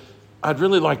 but I'd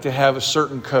really like to have a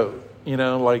certain coat,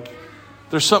 like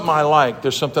there's something I like.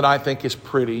 There's something I think is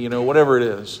pretty, whatever it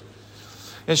is.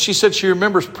 And she said she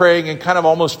remembers praying and kind of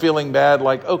almost feeling bad,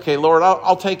 like, okay, Lord,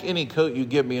 I'll take any coat you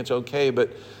give me. It's okay.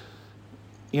 But,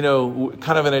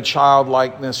 kind of in a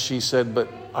childlikeness, she said, but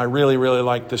I really, really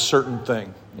like this certain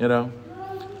thing,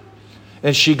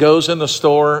 And she goes in the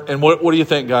store. And what do you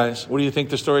think, guys? What do you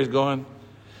think the story's going?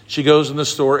 She goes in the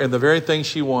store and the very thing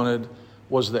she wanted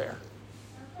was there.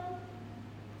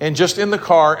 And just in the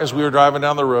car, as we were driving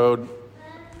down the road,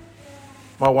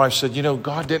 my wife said,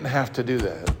 God didn't have to do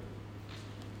that.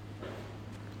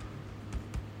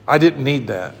 I didn't need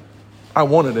that. I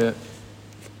wanted it.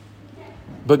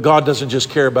 But God doesn't just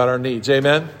care about our needs.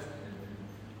 Amen?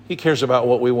 He cares about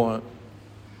what we want.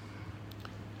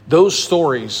 Those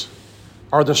stories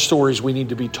are the stories we need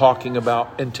to be talking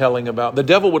about and telling about. The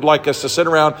devil would like us to sit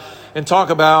around and talk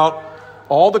about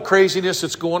all the craziness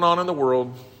that's going on in the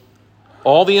world,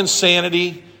 all the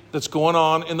insanity that's going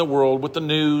on in the world with the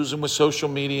news and with social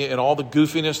media and all the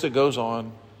goofiness that goes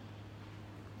on.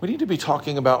 We need to be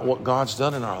talking about what God's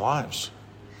done in our lives.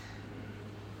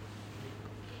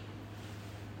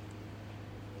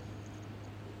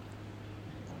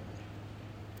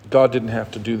 God didn't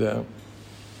have to do that.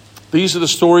 These are the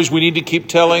stories we need to keep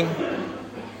telling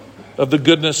of the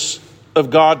goodness of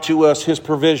God to us, his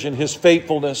provision, his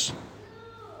faithfulness.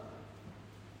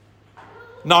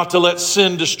 Not to let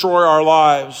sin destroy our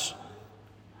lives.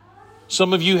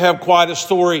 Some of you have quite a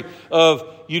story of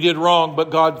you did wrong, but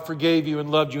God forgave you and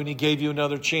loved you and he gave you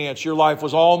another chance. Your life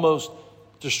was almost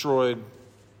destroyed.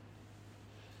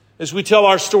 As we tell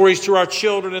our stories to our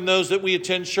children and those that we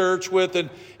attend church with and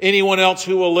anyone else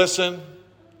who will listen,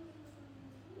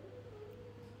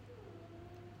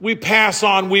 we pass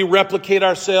on, we replicate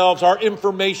ourselves, our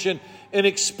information and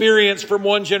experience from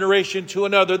one generation to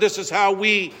another. This is how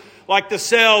we, like the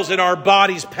cells in our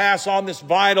bodies, pass on this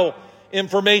vital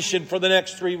information. For the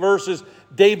next 3 verses,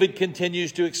 David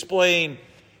continues to explain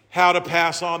how to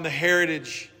pass on the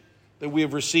heritage that we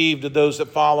have received to those that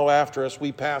follow after us.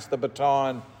 We pass the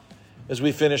baton. As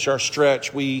we finish our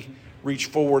stretch, we reach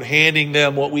forward, handing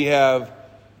them what we have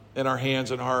in our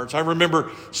hands and hearts. I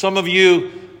remember some of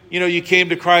you, you came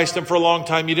to Christ and for a long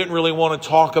time you didn't really want to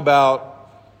talk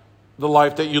about the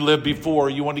life that you lived before.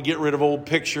 You wanted to get rid of old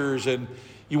pictures and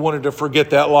you wanted to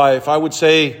forget that life. I would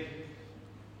say,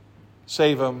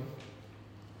 save them.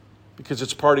 Because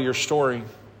it's part of your story.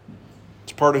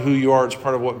 It's part of who you are. It's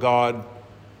part of what God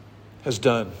has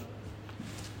done.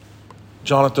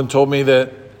 Jonathan told me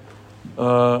that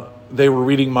they were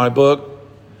reading my book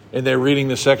and they're reading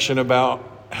the section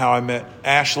about how I met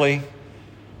Ashley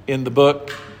in the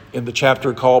book, in the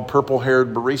chapter called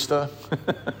Purple-Haired Barista.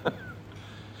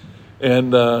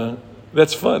 And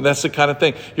that's fun. That's the kind of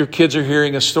thing. Your kids are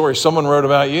hearing a story. Someone wrote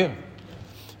about you.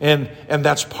 And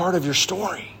that's part of your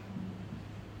story.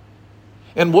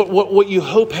 And what you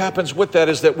hope happens with that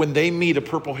is that when they meet a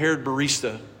purple-haired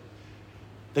barista,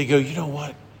 they go, you know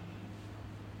what?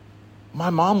 My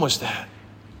mom was that.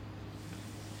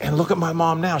 And look at my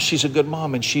mom now. She's a good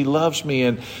mom and she loves me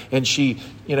and she,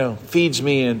 feeds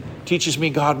me and teaches me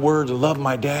God's word to love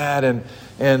my dad.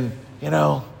 And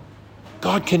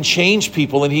God can change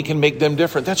people and he can make them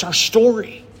different. That's our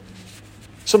story.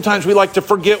 Sometimes we like to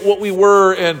forget what we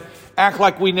were and act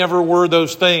like we never were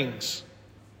those things.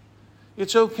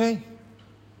 It's okay. You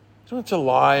don't have to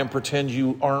lie and pretend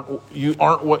you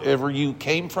aren't whatever you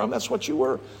came from. That's what you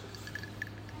were.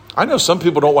 I know some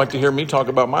people don't like to hear me talk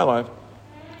about my life.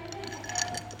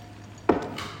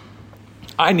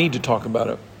 I need to talk about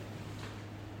it.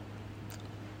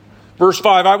 Verse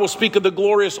 5, I will speak of the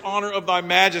glorious honor of thy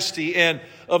majesty and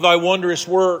of thy wondrous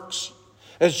works.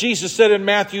 As Jesus said in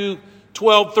Matthew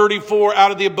 12:34,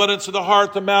 out of the abundance of the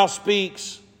heart the mouth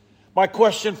speaks. My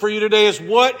question for you today is,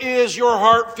 what is your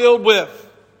heart filled with?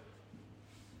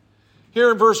 Here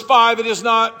in verse 5, it is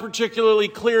not particularly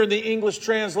clear in the English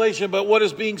translation, but what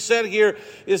is being said here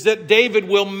is that David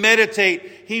will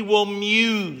meditate. He will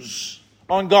muse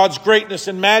on God's greatness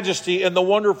and majesty and the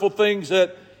wonderful things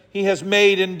that He has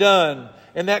made and done.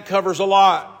 And that covers a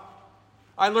lot.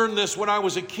 I learned this when I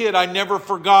was a kid. I never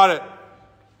forgot it.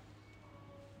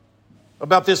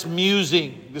 About this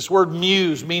musing. This word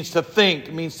muse means to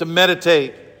think, means to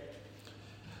meditate.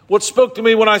 What spoke to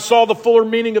me when I saw the fuller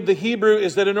meaning of the Hebrew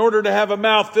is that in order to have a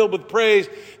mouth filled with praise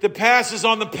that passes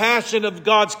on the passion of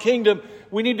God's kingdom,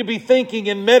 we need to be thinking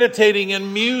and meditating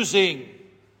and musing.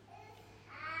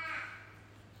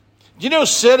 You know,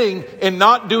 sitting and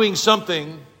not doing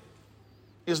something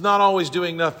is not always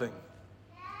doing nothing.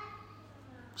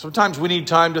 Sometimes we need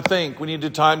time to think. We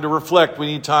need time to reflect. We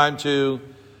need time to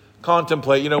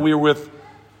contemplate. You know, we were with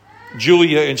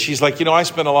Julia and she's like, I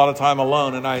spend a lot of time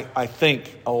alone and I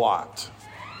think a lot.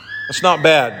 That's not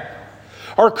bad.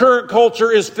 Our current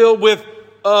culture is filled with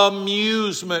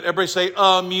amusement. Everybody say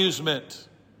amusement.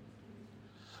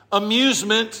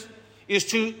 Amusement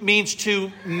means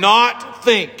to not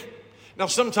think. Now,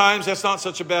 sometimes that's not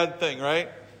such a bad thing, right?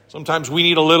 Sometimes we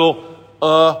need a little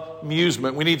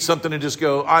amusement. We need something to just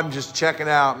go, I'm just checking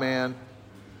out, man.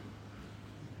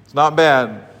 It's not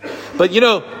bad. But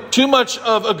too much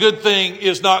of a good thing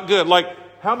is not good.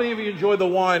 Like, how many of you enjoy the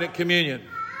wine at communion?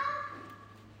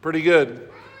 Pretty good.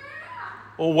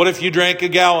 Well, what if you drank a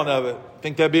gallon of it?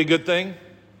 Think that'd be a good thing?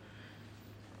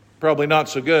 Probably not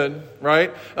so good,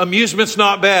 right? Amusement's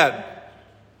not bad.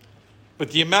 But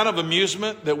the amount of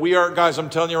amusement that we are, guys, I'm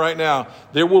telling you right now,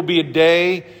 there will be a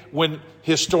day when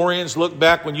historians look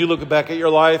back, when you look back at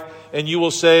your life, and you will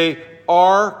say,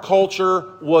 our culture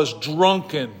was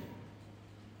drunken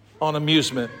on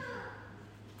amusement.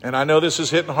 And I know this is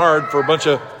hitting hard for a bunch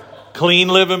of clean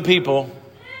living people.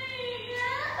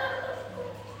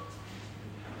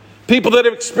 People that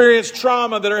have experienced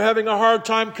trauma, that are having a hard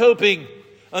time coping.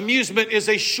 Amusement is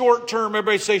a short term,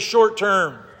 everybody say short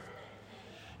term.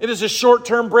 It is a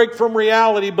short-term break from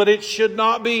reality, but it should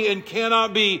not be and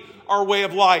cannot be our way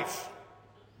of life.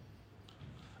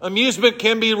 Amusement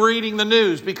can be reading the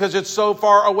news because it's so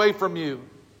far away from you.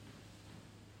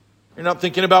 You're not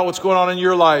thinking about what's going on in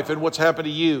your life and what's happened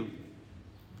to you.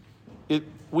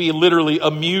 We literally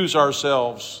amuse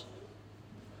ourselves.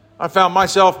 I found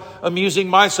myself amusing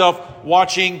myself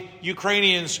watching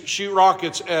Ukrainians shoot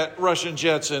rockets at Russian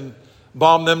jets and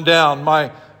bomb them down.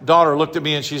 My daughter looked at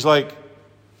me and she's like,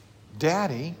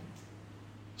 Daddy,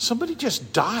 somebody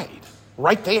just died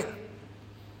right there.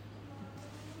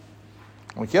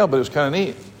 I'm like, yeah, but it was kind of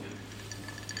neat.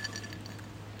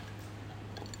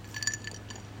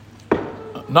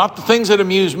 Not the things that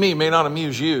amuse me may not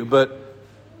amuse you, but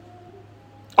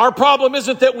our problem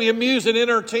isn't that we amuse and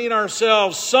entertain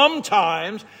ourselves.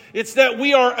 Sometimes it's that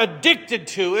we are addicted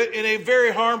to it in a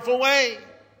very harmful way.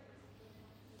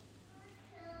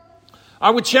 I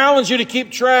would challenge you to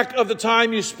keep track of the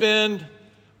time you spend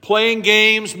playing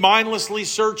games, mindlessly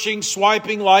searching,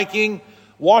 swiping, liking,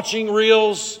 watching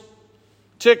reels,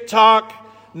 TikTok.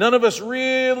 None of us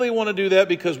really want to do that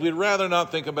because we'd rather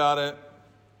not think about it.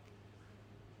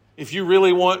 If you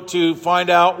really want to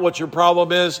find out what your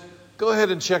problem is, go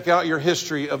ahead and check out your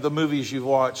history of the movies you've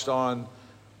watched on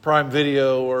Prime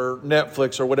Video or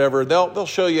Netflix or whatever. They'll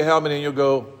show you how many and you'll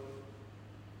go,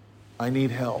 I need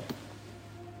help.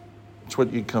 That's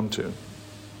what you come to.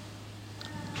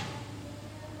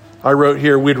 I wrote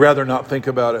here, we'd rather not think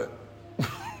about it.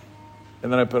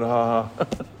 And then I put, ha ha.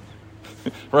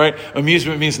 Right?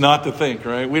 Amusement means not to think,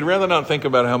 right? We'd rather not think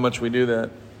about how much we do that.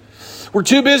 We're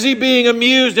too busy being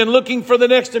amused and looking for the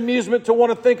next amusement to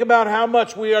want to think about how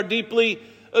much we are deeply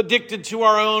addicted to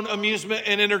our own amusement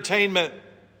and entertainment.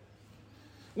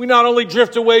 We not only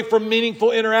drift away from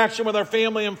meaningful interaction with our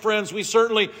family and friends, we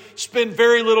certainly spend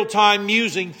very little time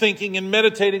musing, thinking, and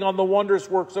meditating on the wondrous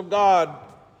works of God.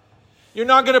 You're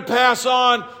not going to pass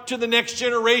on to the next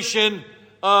generation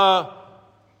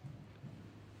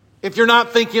if you're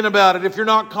not thinking about it, if you're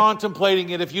not contemplating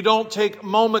it, if you don't take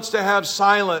moments to have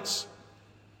silence.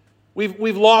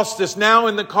 We've lost this. Now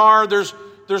in the car, there's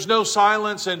no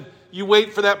silence, and you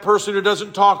wait for that person who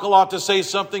doesn't talk a lot to say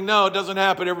something. No, it doesn't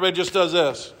happen. Everybody just does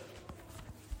this.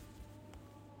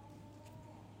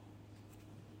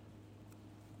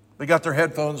 They got their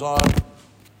headphones on.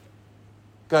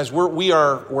 Guys,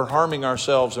 we're harming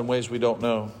ourselves in ways we don't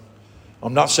know.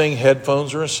 I'm not saying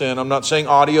headphones are a sin. I'm not saying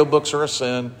audiobooks are a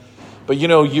sin. But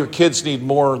your kids need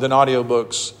more than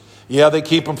audiobooks. Yeah, they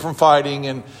keep them from fighting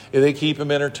and they keep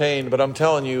them entertained. But I'm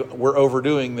telling you, we're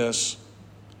overdoing this.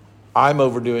 I'm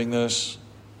overdoing this.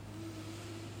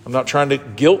 I'm not trying to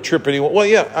guilt trip anyone. Well,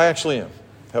 yeah, I actually am.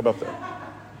 How about that?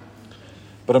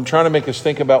 But I'm trying to make us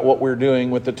think about what we're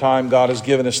doing with the time God has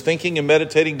given us. Thinking and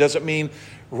meditating doesn't mean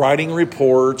writing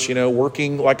reports,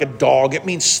 working like a dog. It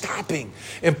means stopping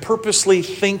and purposely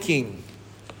thinking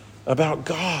about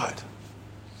God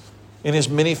in his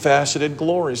many faceted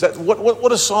glories. What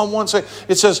does Psalm 1 say?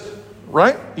 It says,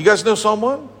 right? You guys know Psalm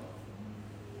 1?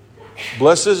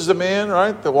 Blessed is the man,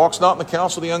 right, that walks not in the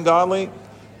counsel of the ungodly,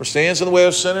 or stands in the way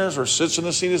of sinners, or sits in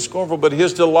the seat of the scornful, but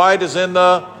his delight is in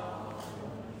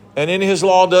and in his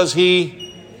law does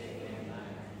he.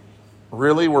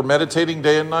 Really? We're meditating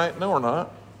day and night? No, we're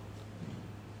not.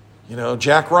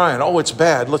 Jack Ryan. Oh, it's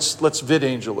bad. Let's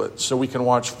vid-angel it so we can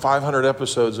watch 500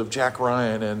 episodes of Jack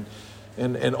Ryan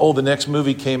and the next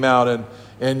movie came out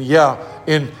and yeah,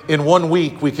 in 1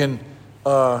 week we can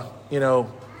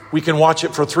we can watch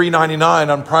it for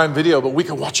 $3.99 on Prime Video, but we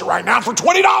can watch it right now for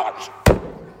 $20.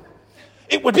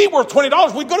 It would be worth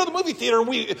 $20. We'd go to the movie theater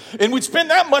and we'd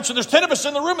spend that much, and there's 10 of us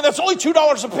in the room, and that's only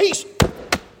 $2 a piece.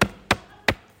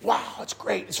 Wow, it's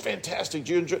great. It's fantastic.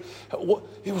 You enjoy?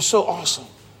 It was so awesome.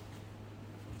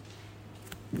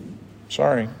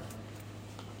 Sorry.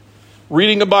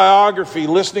 Reading a biography,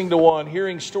 listening to one,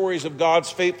 hearing stories of God's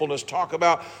faithfulness, talk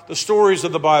about the stories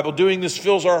of the Bible. Doing this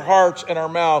fills our hearts and our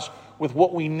mouths with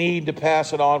what we need to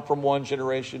pass it on from one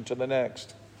generation to the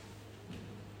next.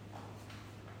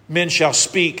 Men shall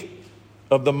speak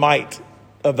of the might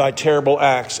of thy terrible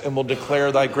acts and will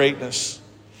declare thy greatness.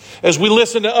 As we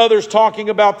listen to others talking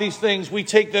about these things, we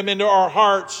take them into our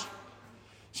hearts.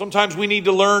 Sometimes we need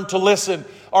to learn to listen.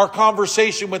 Our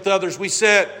conversation with others, we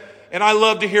sit, and I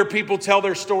love to hear people tell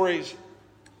their stories.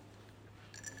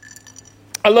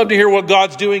 I love to hear what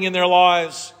God's doing in their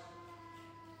lives.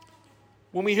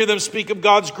 When we hear them speak of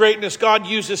God's greatness, God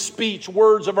uses speech,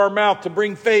 words of our mouth to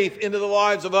bring faith into the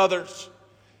lives of others.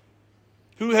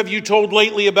 Who have you told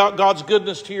lately about God's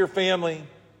goodness to your family?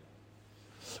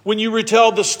 When you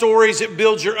retell the stories, it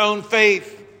builds your own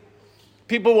faith.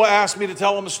 People will ask me to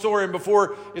tell them a story, and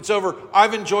before it's over,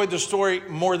 I've enjoyed the story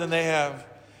more than they have.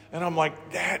 And I'm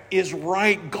like, that is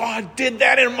right. God did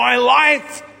that in my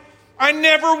life. I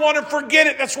never want to forget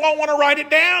it. That's why I want to write it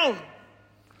down.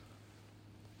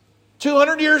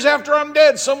 200 years after I'm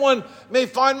dead, someone may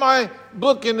find my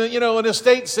book in an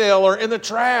estate sale or in the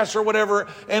trash or whatever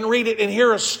and read it and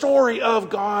hear a story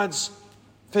of God's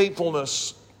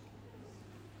faithfulness.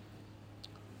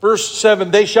 Verse 7,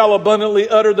 they shall abundantly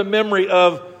utter the memory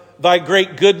of thy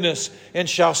great goodness and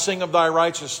shall sing of thy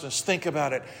righteousness. Think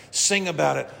about it, sing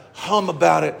about it, hum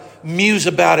about it, muse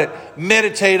about it,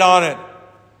 meditate on it.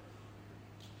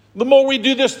 The more we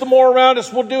do this, the more around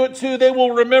us will do it too. They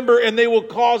will remember and they will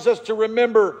cause us to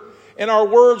remember. And our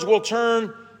words will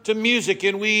turn to music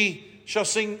and we shall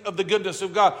sing of the goodness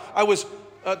of God. I was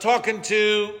talking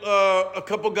to a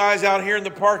couple guys out here in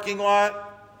the parking lot.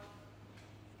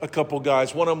 A couple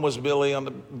guys. One of them was Billy.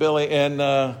 And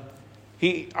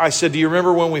I said, do you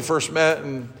remember when we first met?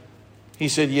 And he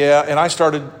said, yeah. And I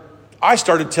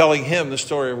started telling him the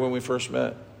story of when we first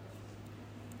met.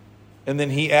 And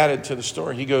then he added to the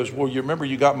story. He goes, well, you remember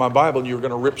you got my Bible and you were going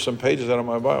to rip some pages out of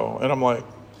my Bible. And I'm like,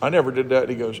 I never did that.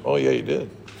 And he goes, oh, yeah, you did.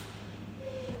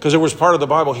 Because it was part of the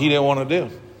Bible he didn't want to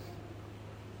do.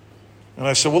 And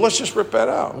I said, well, let's just rip that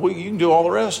out. Well, you can do all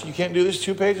the rest. You can't do these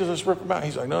 2 pages. Let's rip them out.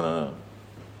 He's like, no.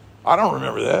 I don't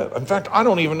remember that. In fact, I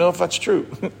don't even know if that's true.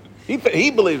 He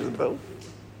believes it, though.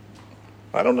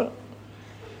 I don't know.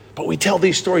 But we tell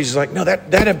these stories. He's like, no,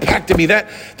 that impacted me. That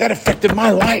affected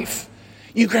my life.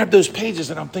 You grab those pages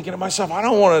and I'm thinking to myself, I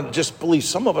don't want to just believe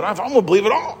some of it. I'm going to believe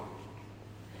it all.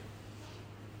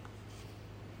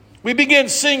 We begin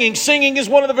singing. Singing is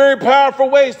one of the very powerful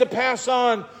ways to pass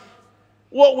on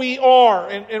what we are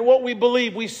and what we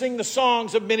believe. We sing the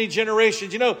songs of many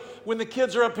generations. When the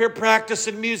kids are up here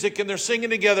practicing music and they're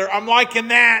singing together, I'm liking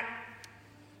that.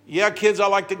 Yeah, kids, I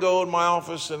like to go in my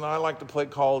office and I like to play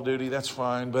Call of Duty. That's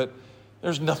fine. But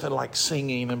there's nothing like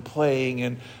singing and playing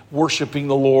and worshiping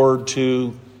the Lord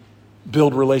to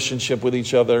build relationship with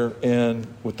each other and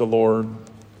with the Lord.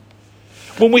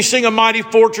 When we sing A Mighty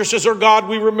Fortress is Our God,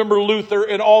 we remember Luther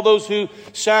and all those who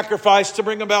sacrificed to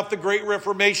bring about the Great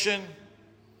Reformation.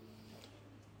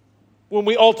 When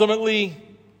we ultimately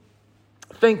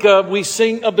we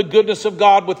sing of the goodness of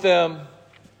God with them.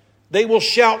 They will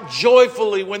shout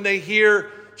joyfully when they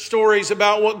hear stories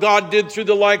about what God did through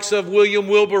the likes of William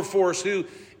Wilberforce, who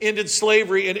ended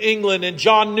slavery in England, and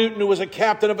John Newton, who was a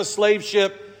captain of a slave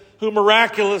ship, who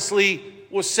miraculously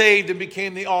was saved and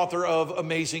became the author of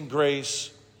Amazing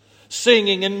Grace.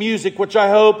 Singing and music, which I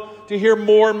hope to hear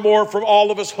more and more from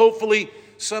all of us. Hopefully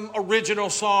some original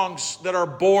songs that are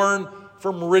born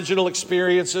from original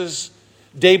experiences.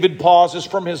 David pauses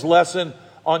from his lesson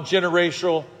on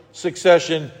generational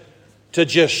succession to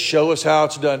just show us how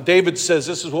it's done. David says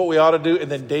this is what we ought to do,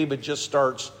 and then David just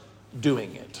starts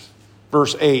doing it.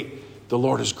 Verse 8, the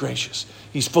Lord is gracious.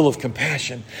 He's full of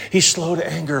compassion. He's slow to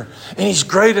anger, and he's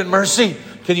great in mercy.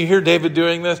 Can you hear David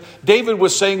doing this? David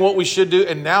was saying what we should do,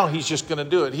 and now he's just going to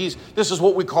do it. This is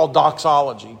what we call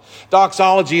doxology.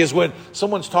 Doxology is when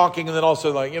someone's talking, and then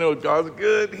also like, God's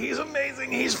good. He's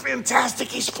amazing. He's fantastic.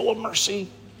 He's full of mercy.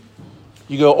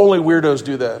 You go, only weirdos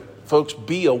do that. Folks,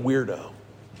 be a weirdo.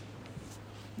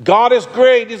 God is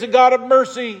great. He's a God of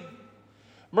mercy.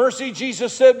 Mercy,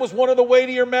 Jesus said, was one of the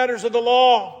weightier matters of the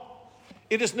law.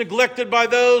 It is neglected by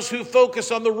those who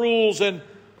focus on the rules and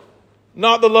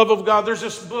not the love of God. There's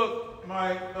this book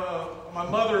my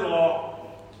mother-in-law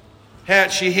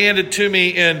had. She handed to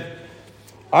me, and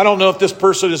I don't know if this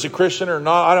person is a Christian or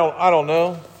not. I don't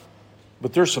know.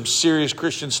 But there's some serious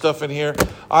Christian stuff in here.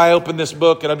 I opened this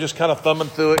book, and I'm just kind of thumbing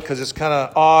through it because it's kind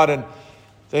of odd. And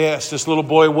they asked this little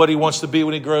boy what he wants to be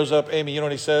when he grows up. Amy, you know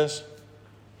what he says?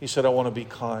 He said, I want to be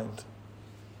kind.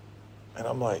 And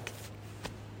I'm like,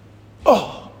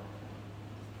 oh.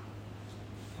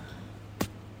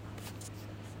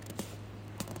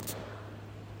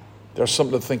 There's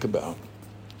something to think about.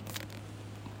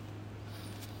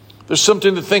 There's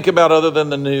something to think about other than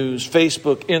the news.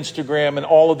 Facebook, Instagram, and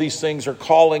all of these things are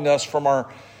calling us from our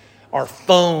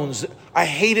phones. I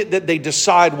hate it that they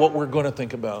decide what we're going to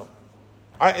think about.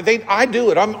 I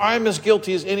do it. I'm as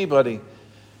guilty as anybody.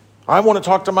 I want to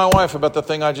talk to my wife about the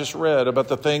thing I just read, about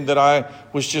the thing that I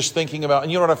was just thinking about.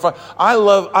 And you know what I find? I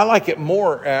like it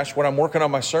more, Ash, when I'm working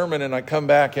on my sermon and I come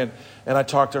back and I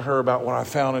talk to her about what I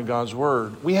found in God's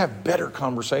Word. We have better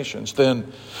conversations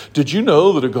than, did you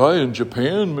know that a guy in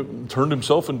Japan turned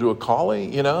himself into a collie?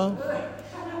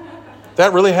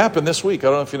 That really happened this week. I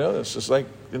don't know if you know this. It's like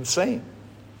insane.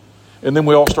 And then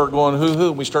we all start going, hoo-hoo,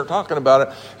 and we start talking about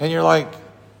it. And you're like,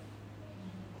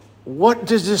 what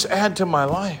does this add to my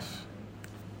life?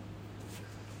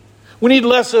 We need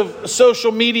less of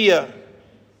social media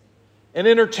and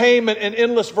entertainment and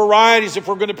endless varieties if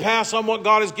we're going to pass on what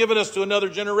God has given us to another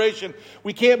generation.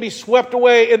 We can't be swept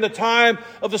away in the time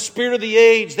of the spirit of the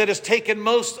age that has taken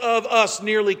most of us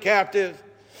nearly captive.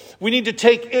 We need to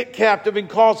take it captive and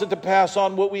cause it to pass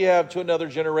on what we have to another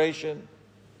generation.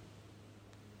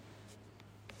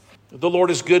 The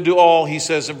Lord is good to all, he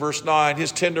says in verse 9.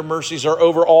 His tender mercies are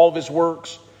over all of his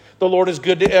works. The Lord is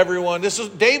good to everyone.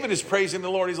 David is praising the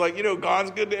Lord. He's like,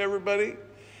 God's good to everybody.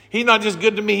 He's not just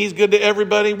good to me, he's good to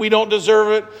everybody. We don't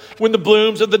deserve it. When the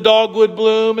blooms of the dogwood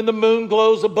bloom and the moon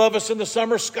glows above us in the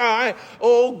summer sky,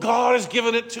 oh, God has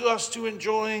given it to us to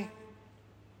enjoy.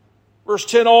 Verse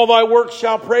 10, all thy works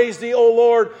shall praise thee, O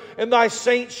Lord, and thy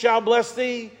saints shall bless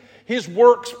thee. His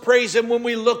works praise him. When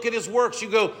we look at his works,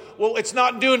 you go, well, it's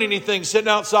not doing anything sitting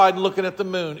outside and looking at the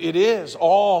moon. It is.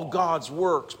 All God's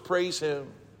works praise him.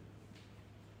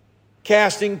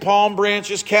 Casting palm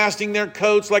branches, casting their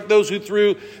coats like those who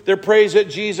threw their praise at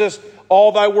Jesus.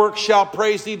 All thy works shall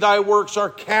praise thee. Thy works are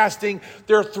casting,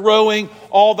 they're throwing.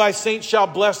 All thy saints shall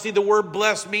bless thee. The word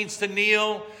bless means to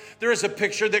kneel. There is a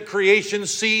picture that creation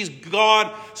sees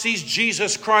God, sees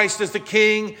Jesus Christ as the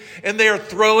King, and they are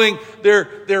throwing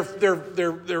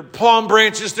their palm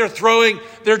branches, they're throwing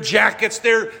their jackets,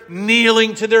 they're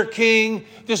kneeling to their King.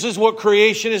 This is what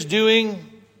creation is doing.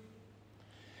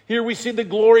 Here we see the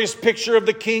glorious picture of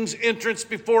the King's entrance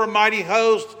before a mighty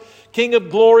host. King of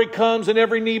glory comes and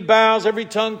every knee bows, every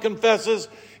tongue confesses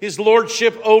his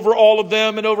lordship over all of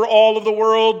them and over all of the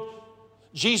world.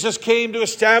 Jesus came to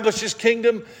establish his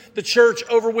kingdom, the church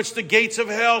over which the gates of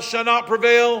hell shall not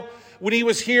prevail. When he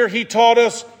was here, he taught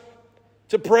us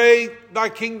to pray, thy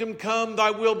kingdom come,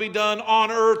 thy will be done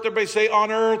on earth. Everybody say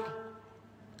on earth,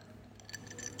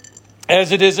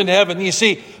 as it is in heaven. You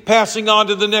see, passing on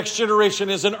to the next generation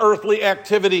is an earthly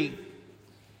activity.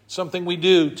 Something we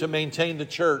do to maintain the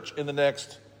church in the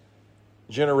next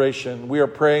generation. We are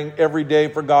praying every day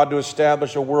for God to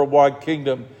establish a worldwide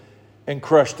kingdom and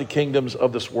crush the kingdoms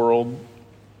of this world.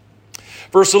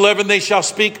 Verse 11, they shall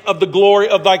speak of the glory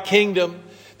of thy kingdom.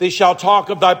 They shall talk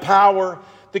of thy power.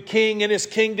 The king and his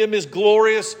kingdom is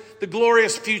glorious, the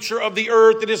glorious future of the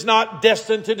earth. It is not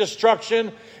destined to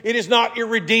destruction. It is not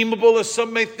irredeemable, as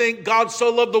some may think. God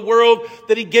so loved the world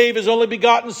that he gave his only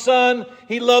begotten Son.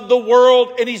 He loved the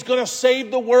world, and he's going to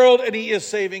save the world, and he is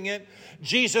saving it.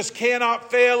 Jesus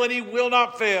cannot fail, and he will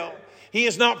not fail. He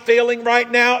is not failing right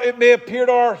now. It may appear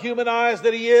to our human eyes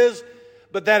that he is,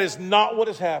 but that is not what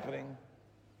is happening.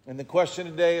 And the question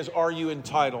today is, are you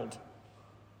entitled?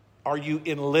 Are you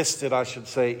enlisted, I should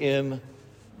say, in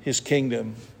his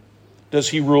kingdom? Does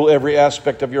he rule every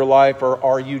aspect of your life, or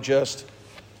are you just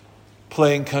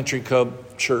playing country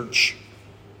club church?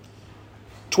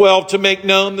 12, to make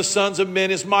known the sons of men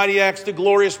his mighty acts, the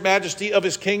glorious majesty of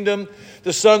his kingdom.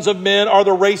 The sons of men are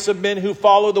the race of men who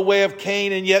follow the way of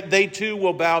Cain, and yet they too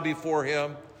will bow before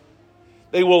him.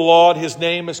 They will laud his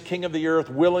name as king of the earth,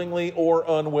 willingly or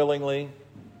unwillingly.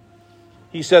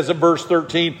 He says in verse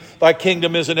 13, thy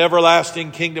kingdom is an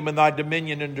everlasting kingdom, and thy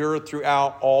dominion endureth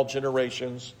throughout all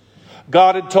generations.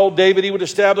 God had told David he would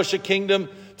establish a kingdom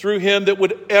through him that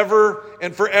would ever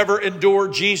and forever endure.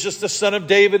 Jesus, the son of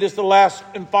David, is the last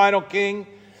and final king.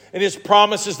 And his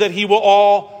promise is that he will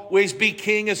always be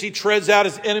king as he treads out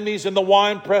his enemies in the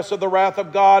winepress of the wrath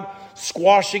of God,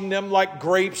 squashing them like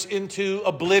grapes into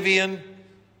oblivion.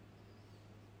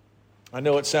 I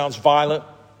know it sounds violent,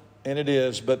 and it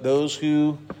is, but those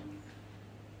who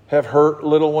have hurt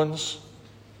little ones,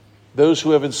 those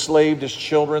who have enslaved as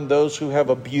children, those who have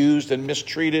abused and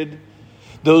mistreated,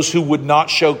 those who would not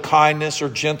show kindness or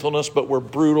gentleness but were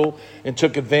brutal and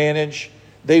took advantage,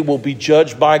 they will be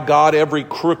judged by God. Every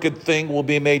crooked thing will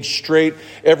be made straight,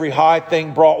 every high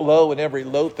thing brought low, and every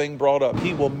low thing brought up.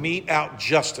 He will mete out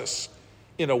justice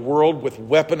in a world with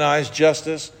weaponized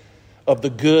justice of the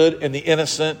good and the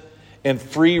innocent, and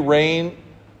free reign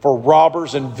for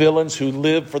robbers and villains who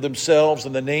live for themselves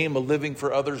in the name of living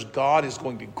for others. God is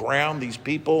going to ground these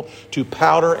people to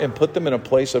powder and put them in a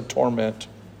place of torment.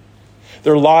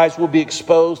 Their lives will be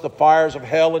exposed. The fires of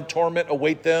hell and torment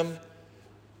await them.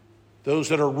 Those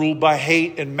that are ruled by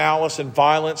hate and malice and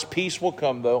violence, peace will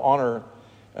come, though, on earth,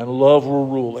 and love will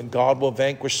rule, and God will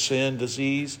vanquish sin,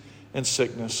 disease, and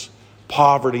sickness,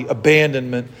 poverty,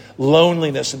 abandonment,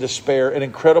 loneliness, and despair. An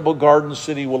incredible garden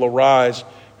city will arise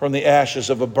from the ashes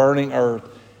of a burning earth,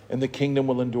 and the kingdom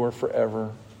will endure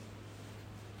forever.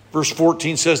 Verse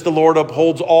 14 says, the Lord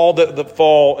upholds all that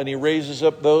fall, and he raises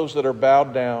up those that are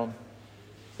bowed down.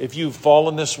 If you've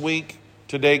fallen this week,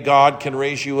 today God can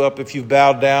raise you up. If you've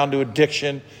bowed down to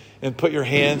addiction and put your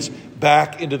hands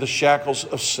back into the shackles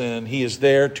of sin, he is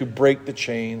there to break the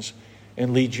chains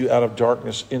and lead you out of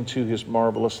darkness into his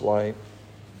marvelous light.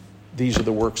 These are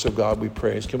the works of God we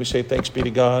praise. Can we say thanks be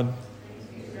to God?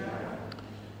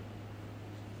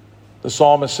 The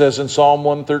psalmist says in Psalm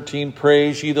 113,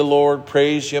 praise ye the Lord,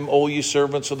 praise him, O ye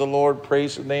servants of the Lord,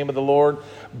 praise the name of the Lord.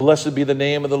 Blessed be the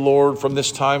name of the Lord from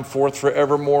this time forth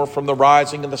forevermore. From the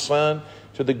rising of the sun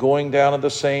to the going down of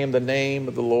the same, the name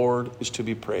of the Lord is to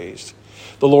be praised.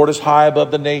 The Lord is high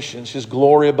above the nations, his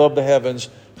glory above the heavens.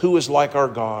 Who is like our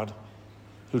God,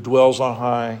 who dwells on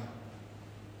high?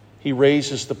 He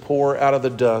raises the poor out of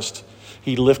the dust.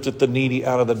 He lifteth the needy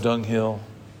out of the dunghill,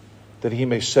 that he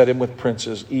may set him with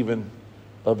princes, even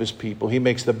of his people. He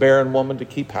makes the barren woman to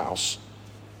keep house,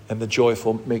 and the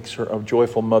joyful makes her a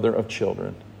joyful mother of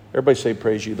children. Everybody say,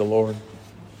 praise ye the Lord.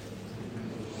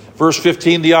 Verse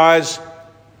 15, the eyes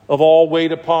of all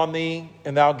wait upon thee,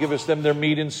 and thou givest them their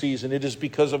meat in season. It is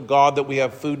because of God that we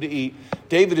have food to eat.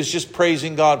 David is just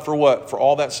praising God for what? For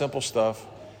all that simple stuff.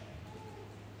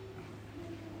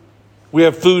 We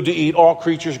have food to eat. All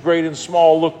creatures, great and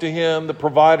small, look to him, the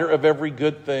provider of every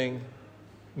good thing.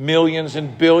 Millions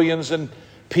and billions and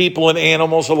people and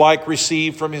animals alike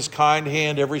receive from his kind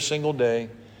hand every single day.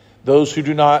 Those who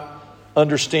do not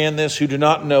understand this, who do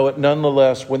not know it,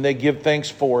 nonetheless, when they give thanks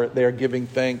for it, they are giving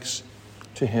thanks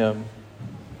to him.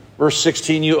 Verse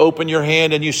 16, you open your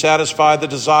hand and you satisfy the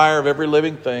desire of every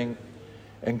living thing.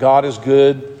 And God is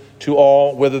good to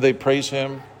all, whether they praise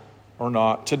him or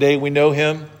not. Today we know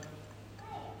him,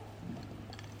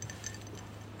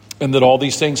 and that all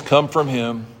these things come from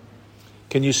him.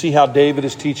 Can you see how David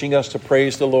is teaching us to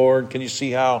praise the Lord? Can you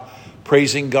see how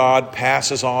praising God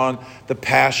passes on the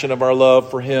passion of our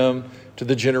love for him to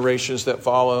the generations that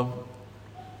follow?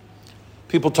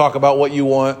 People talk about what you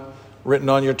want written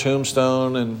on your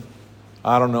tombstone, and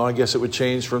I don't know, I guess it would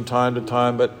change from time to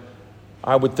time, but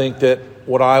I would think that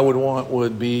what I would want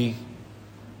would be,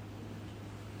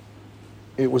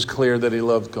 it was clear that he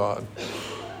loved God.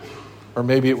 Or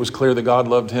maybe it was clear that God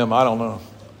loved him. I don't know.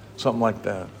 Something like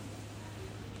that.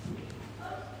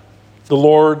 The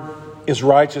Lord is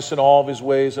righteous in all of his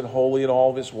ways and holy in all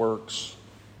of his works.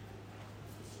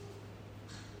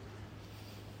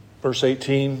 Verse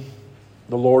 18,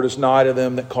 the Lord is nigh to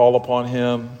them that call upon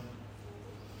him,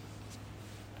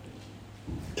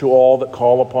 to all that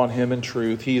call upon him in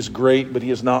truth. He is great, but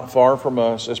he is not far from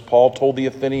us. As Paul told the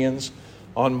Athenians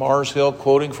on Mars Hill,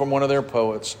 quoting from one of their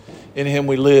poets, in him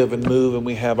we live and move and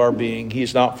we have our being. He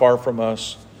is not far from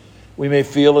us. We may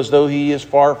feel as though he is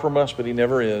far from us, but he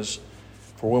never is.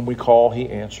 For when we call, he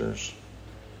answers.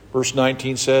 Verse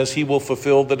 19 says, he will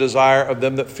fulfill the desire of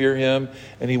them that fear him,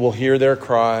 and he will hear their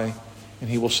cry. and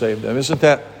he will save them. Isn't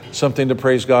that something to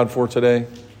praise God for today?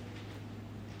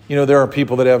 You know, there are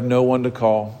people that have no one to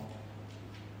call.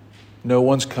 No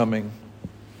one's coming.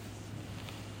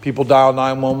 People dial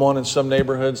 911 in some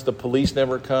neighborhoods. The police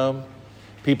never come.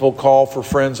 People call for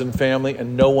friends and family,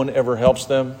 and no one ever helps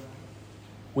them.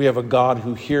 We have a God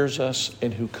who hears us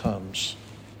and who comes.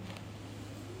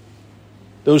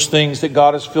 Those things that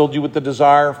God has filled you with the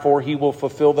desire for, he will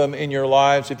fulfill them in your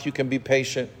lives if you can be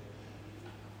patient.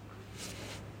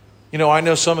 You know, I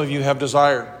know some of you have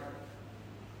desire.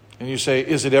 And you say,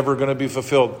 is it ever going to be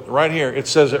fulfilled? Right here, it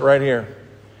says it right here.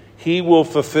 He will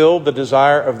fulfill the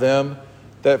desire of them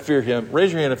that fear him.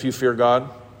 Raise your hand if you fear God.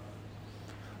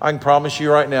 I can promise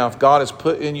you right now, if God has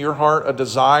put in your heart a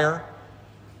desire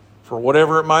for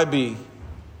whatever it might be,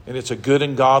 and it's a good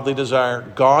and godly desire,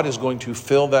 God is going to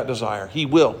fill that desire. He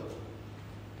will.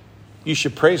 You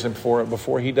should praise him for it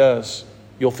before he does.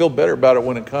 You'll feel better about it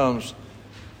when it comes,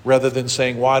 rather than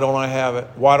saying, why don't I have it?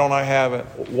 Why don't I have it?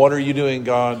 What are you doing,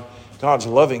 God? God's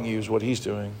loving you is what he's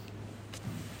doing.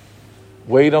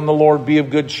 Wait on the Lord, be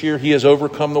of good cheer. He has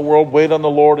overcome the world. Wait on the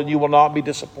Lord and you will not be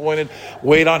disappointed.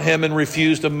 Wait on him and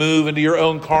refuse to move into your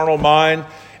own carnal mind,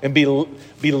 and be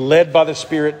led by the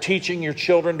Spirit, teaching your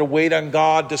children to wait on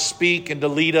God, to speak and to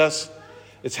lead us.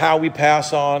 It's how we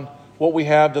pass on what we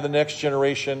have to the next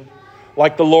generation.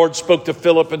 Like the Lord spoke to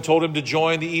Philip and told him to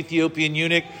join the Ethiopian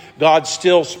eunuch, God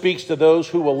still speaks to those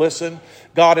who will listen.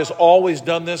 God has always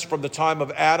done this from the time of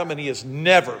Adam, and he has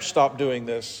never stopped doing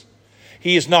this.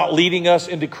 He is not leading us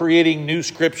into creating new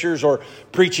scriptures or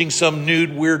preaching some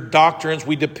new weird doctrines.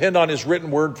 We depend on his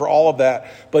written word for all of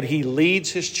that. But he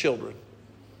leads his children.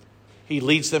 He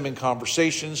leads them in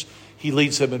conversations. He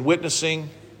leads them in witnessing.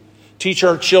 Teach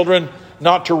our children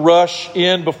not to rush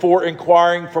in before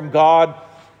inquiring from God.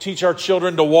 Teach our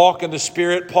children to walk in the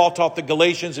Spirit. Paul taught the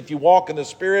Galatians, if you walk in the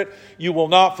Spirit, you will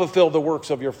not fulfill the works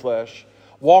of your flesh.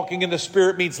 Walking in the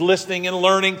Spirit means listening and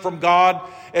learning from God,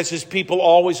 as his people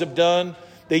always have done.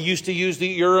 They used to use the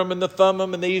Urim and the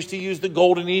Thummim, and they used to use the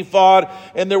golden ephod,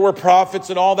 and there were prophets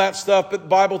and all that stuff. But the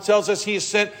Bible tells us he has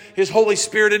sent his Holy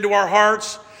Spirit into our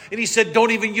hearts. And he said, you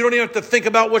don't even have to think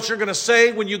about what you're going to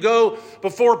say when you go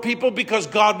before people, because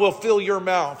God will fill your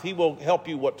mouth. He will help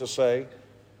you what to say.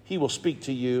 He will speak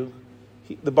to you.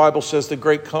 The Bible says the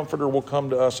great Comforter will come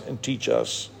to us and teach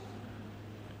us.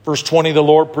 Verse 20, the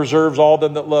Lord preserves all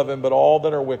them that love him, but all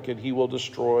that are wicked he will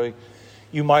destroy.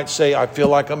 You might say, I feel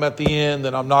like I'm at the end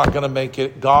and I'm not going to make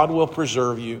it. God will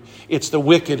preserve you. It's the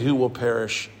wicked who will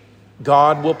perish.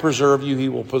 God will preserve you. He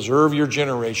will preserve your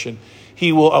generation.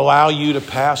 He will allow you to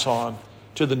pass on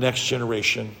to the next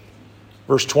generation.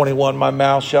 Verse 21, my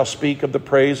mouth shall speak of the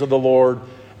praise of the Lord,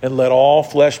 and let all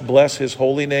flesh bless his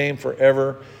holy name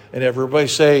forever and ever. Everybody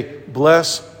say,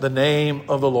 bless the name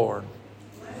of the Lord.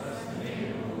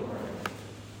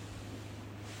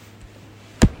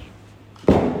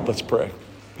 Let's pray.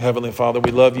 Heavenly Father,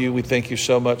 we love you. We thank you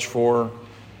so much for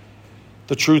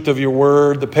the truth of your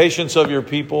word, the patience of your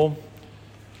people.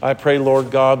 I pray,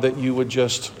 Lord God, that you would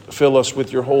just fill us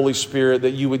with your Holy Spirit,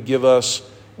 that you would give us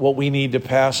what we need to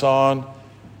pass on,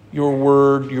 your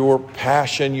word, your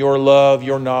passion, your love,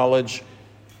 your knowledge,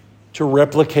 to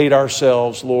replicate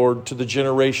ourselves, Lord, to the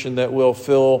generation that will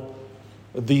fill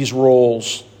these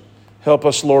roles. Help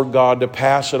us, Lord God, to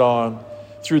pass it on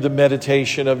through the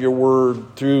meditation of your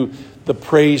word, through the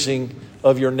praising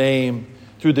of your name,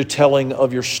 through the telling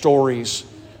of your stories.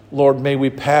 Lord, may we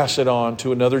pass it on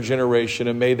to another generation,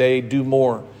 and may they do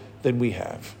more than we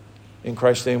have. In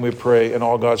Christ's name we pray, and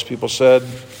all God's people said,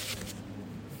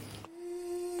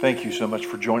 thank you so much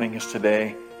for joining us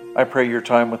today. I pray your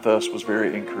time with us was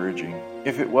very encouraging.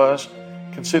 If it was,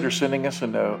 consider sending us a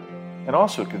note, and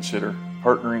also consider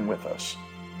partnering with us.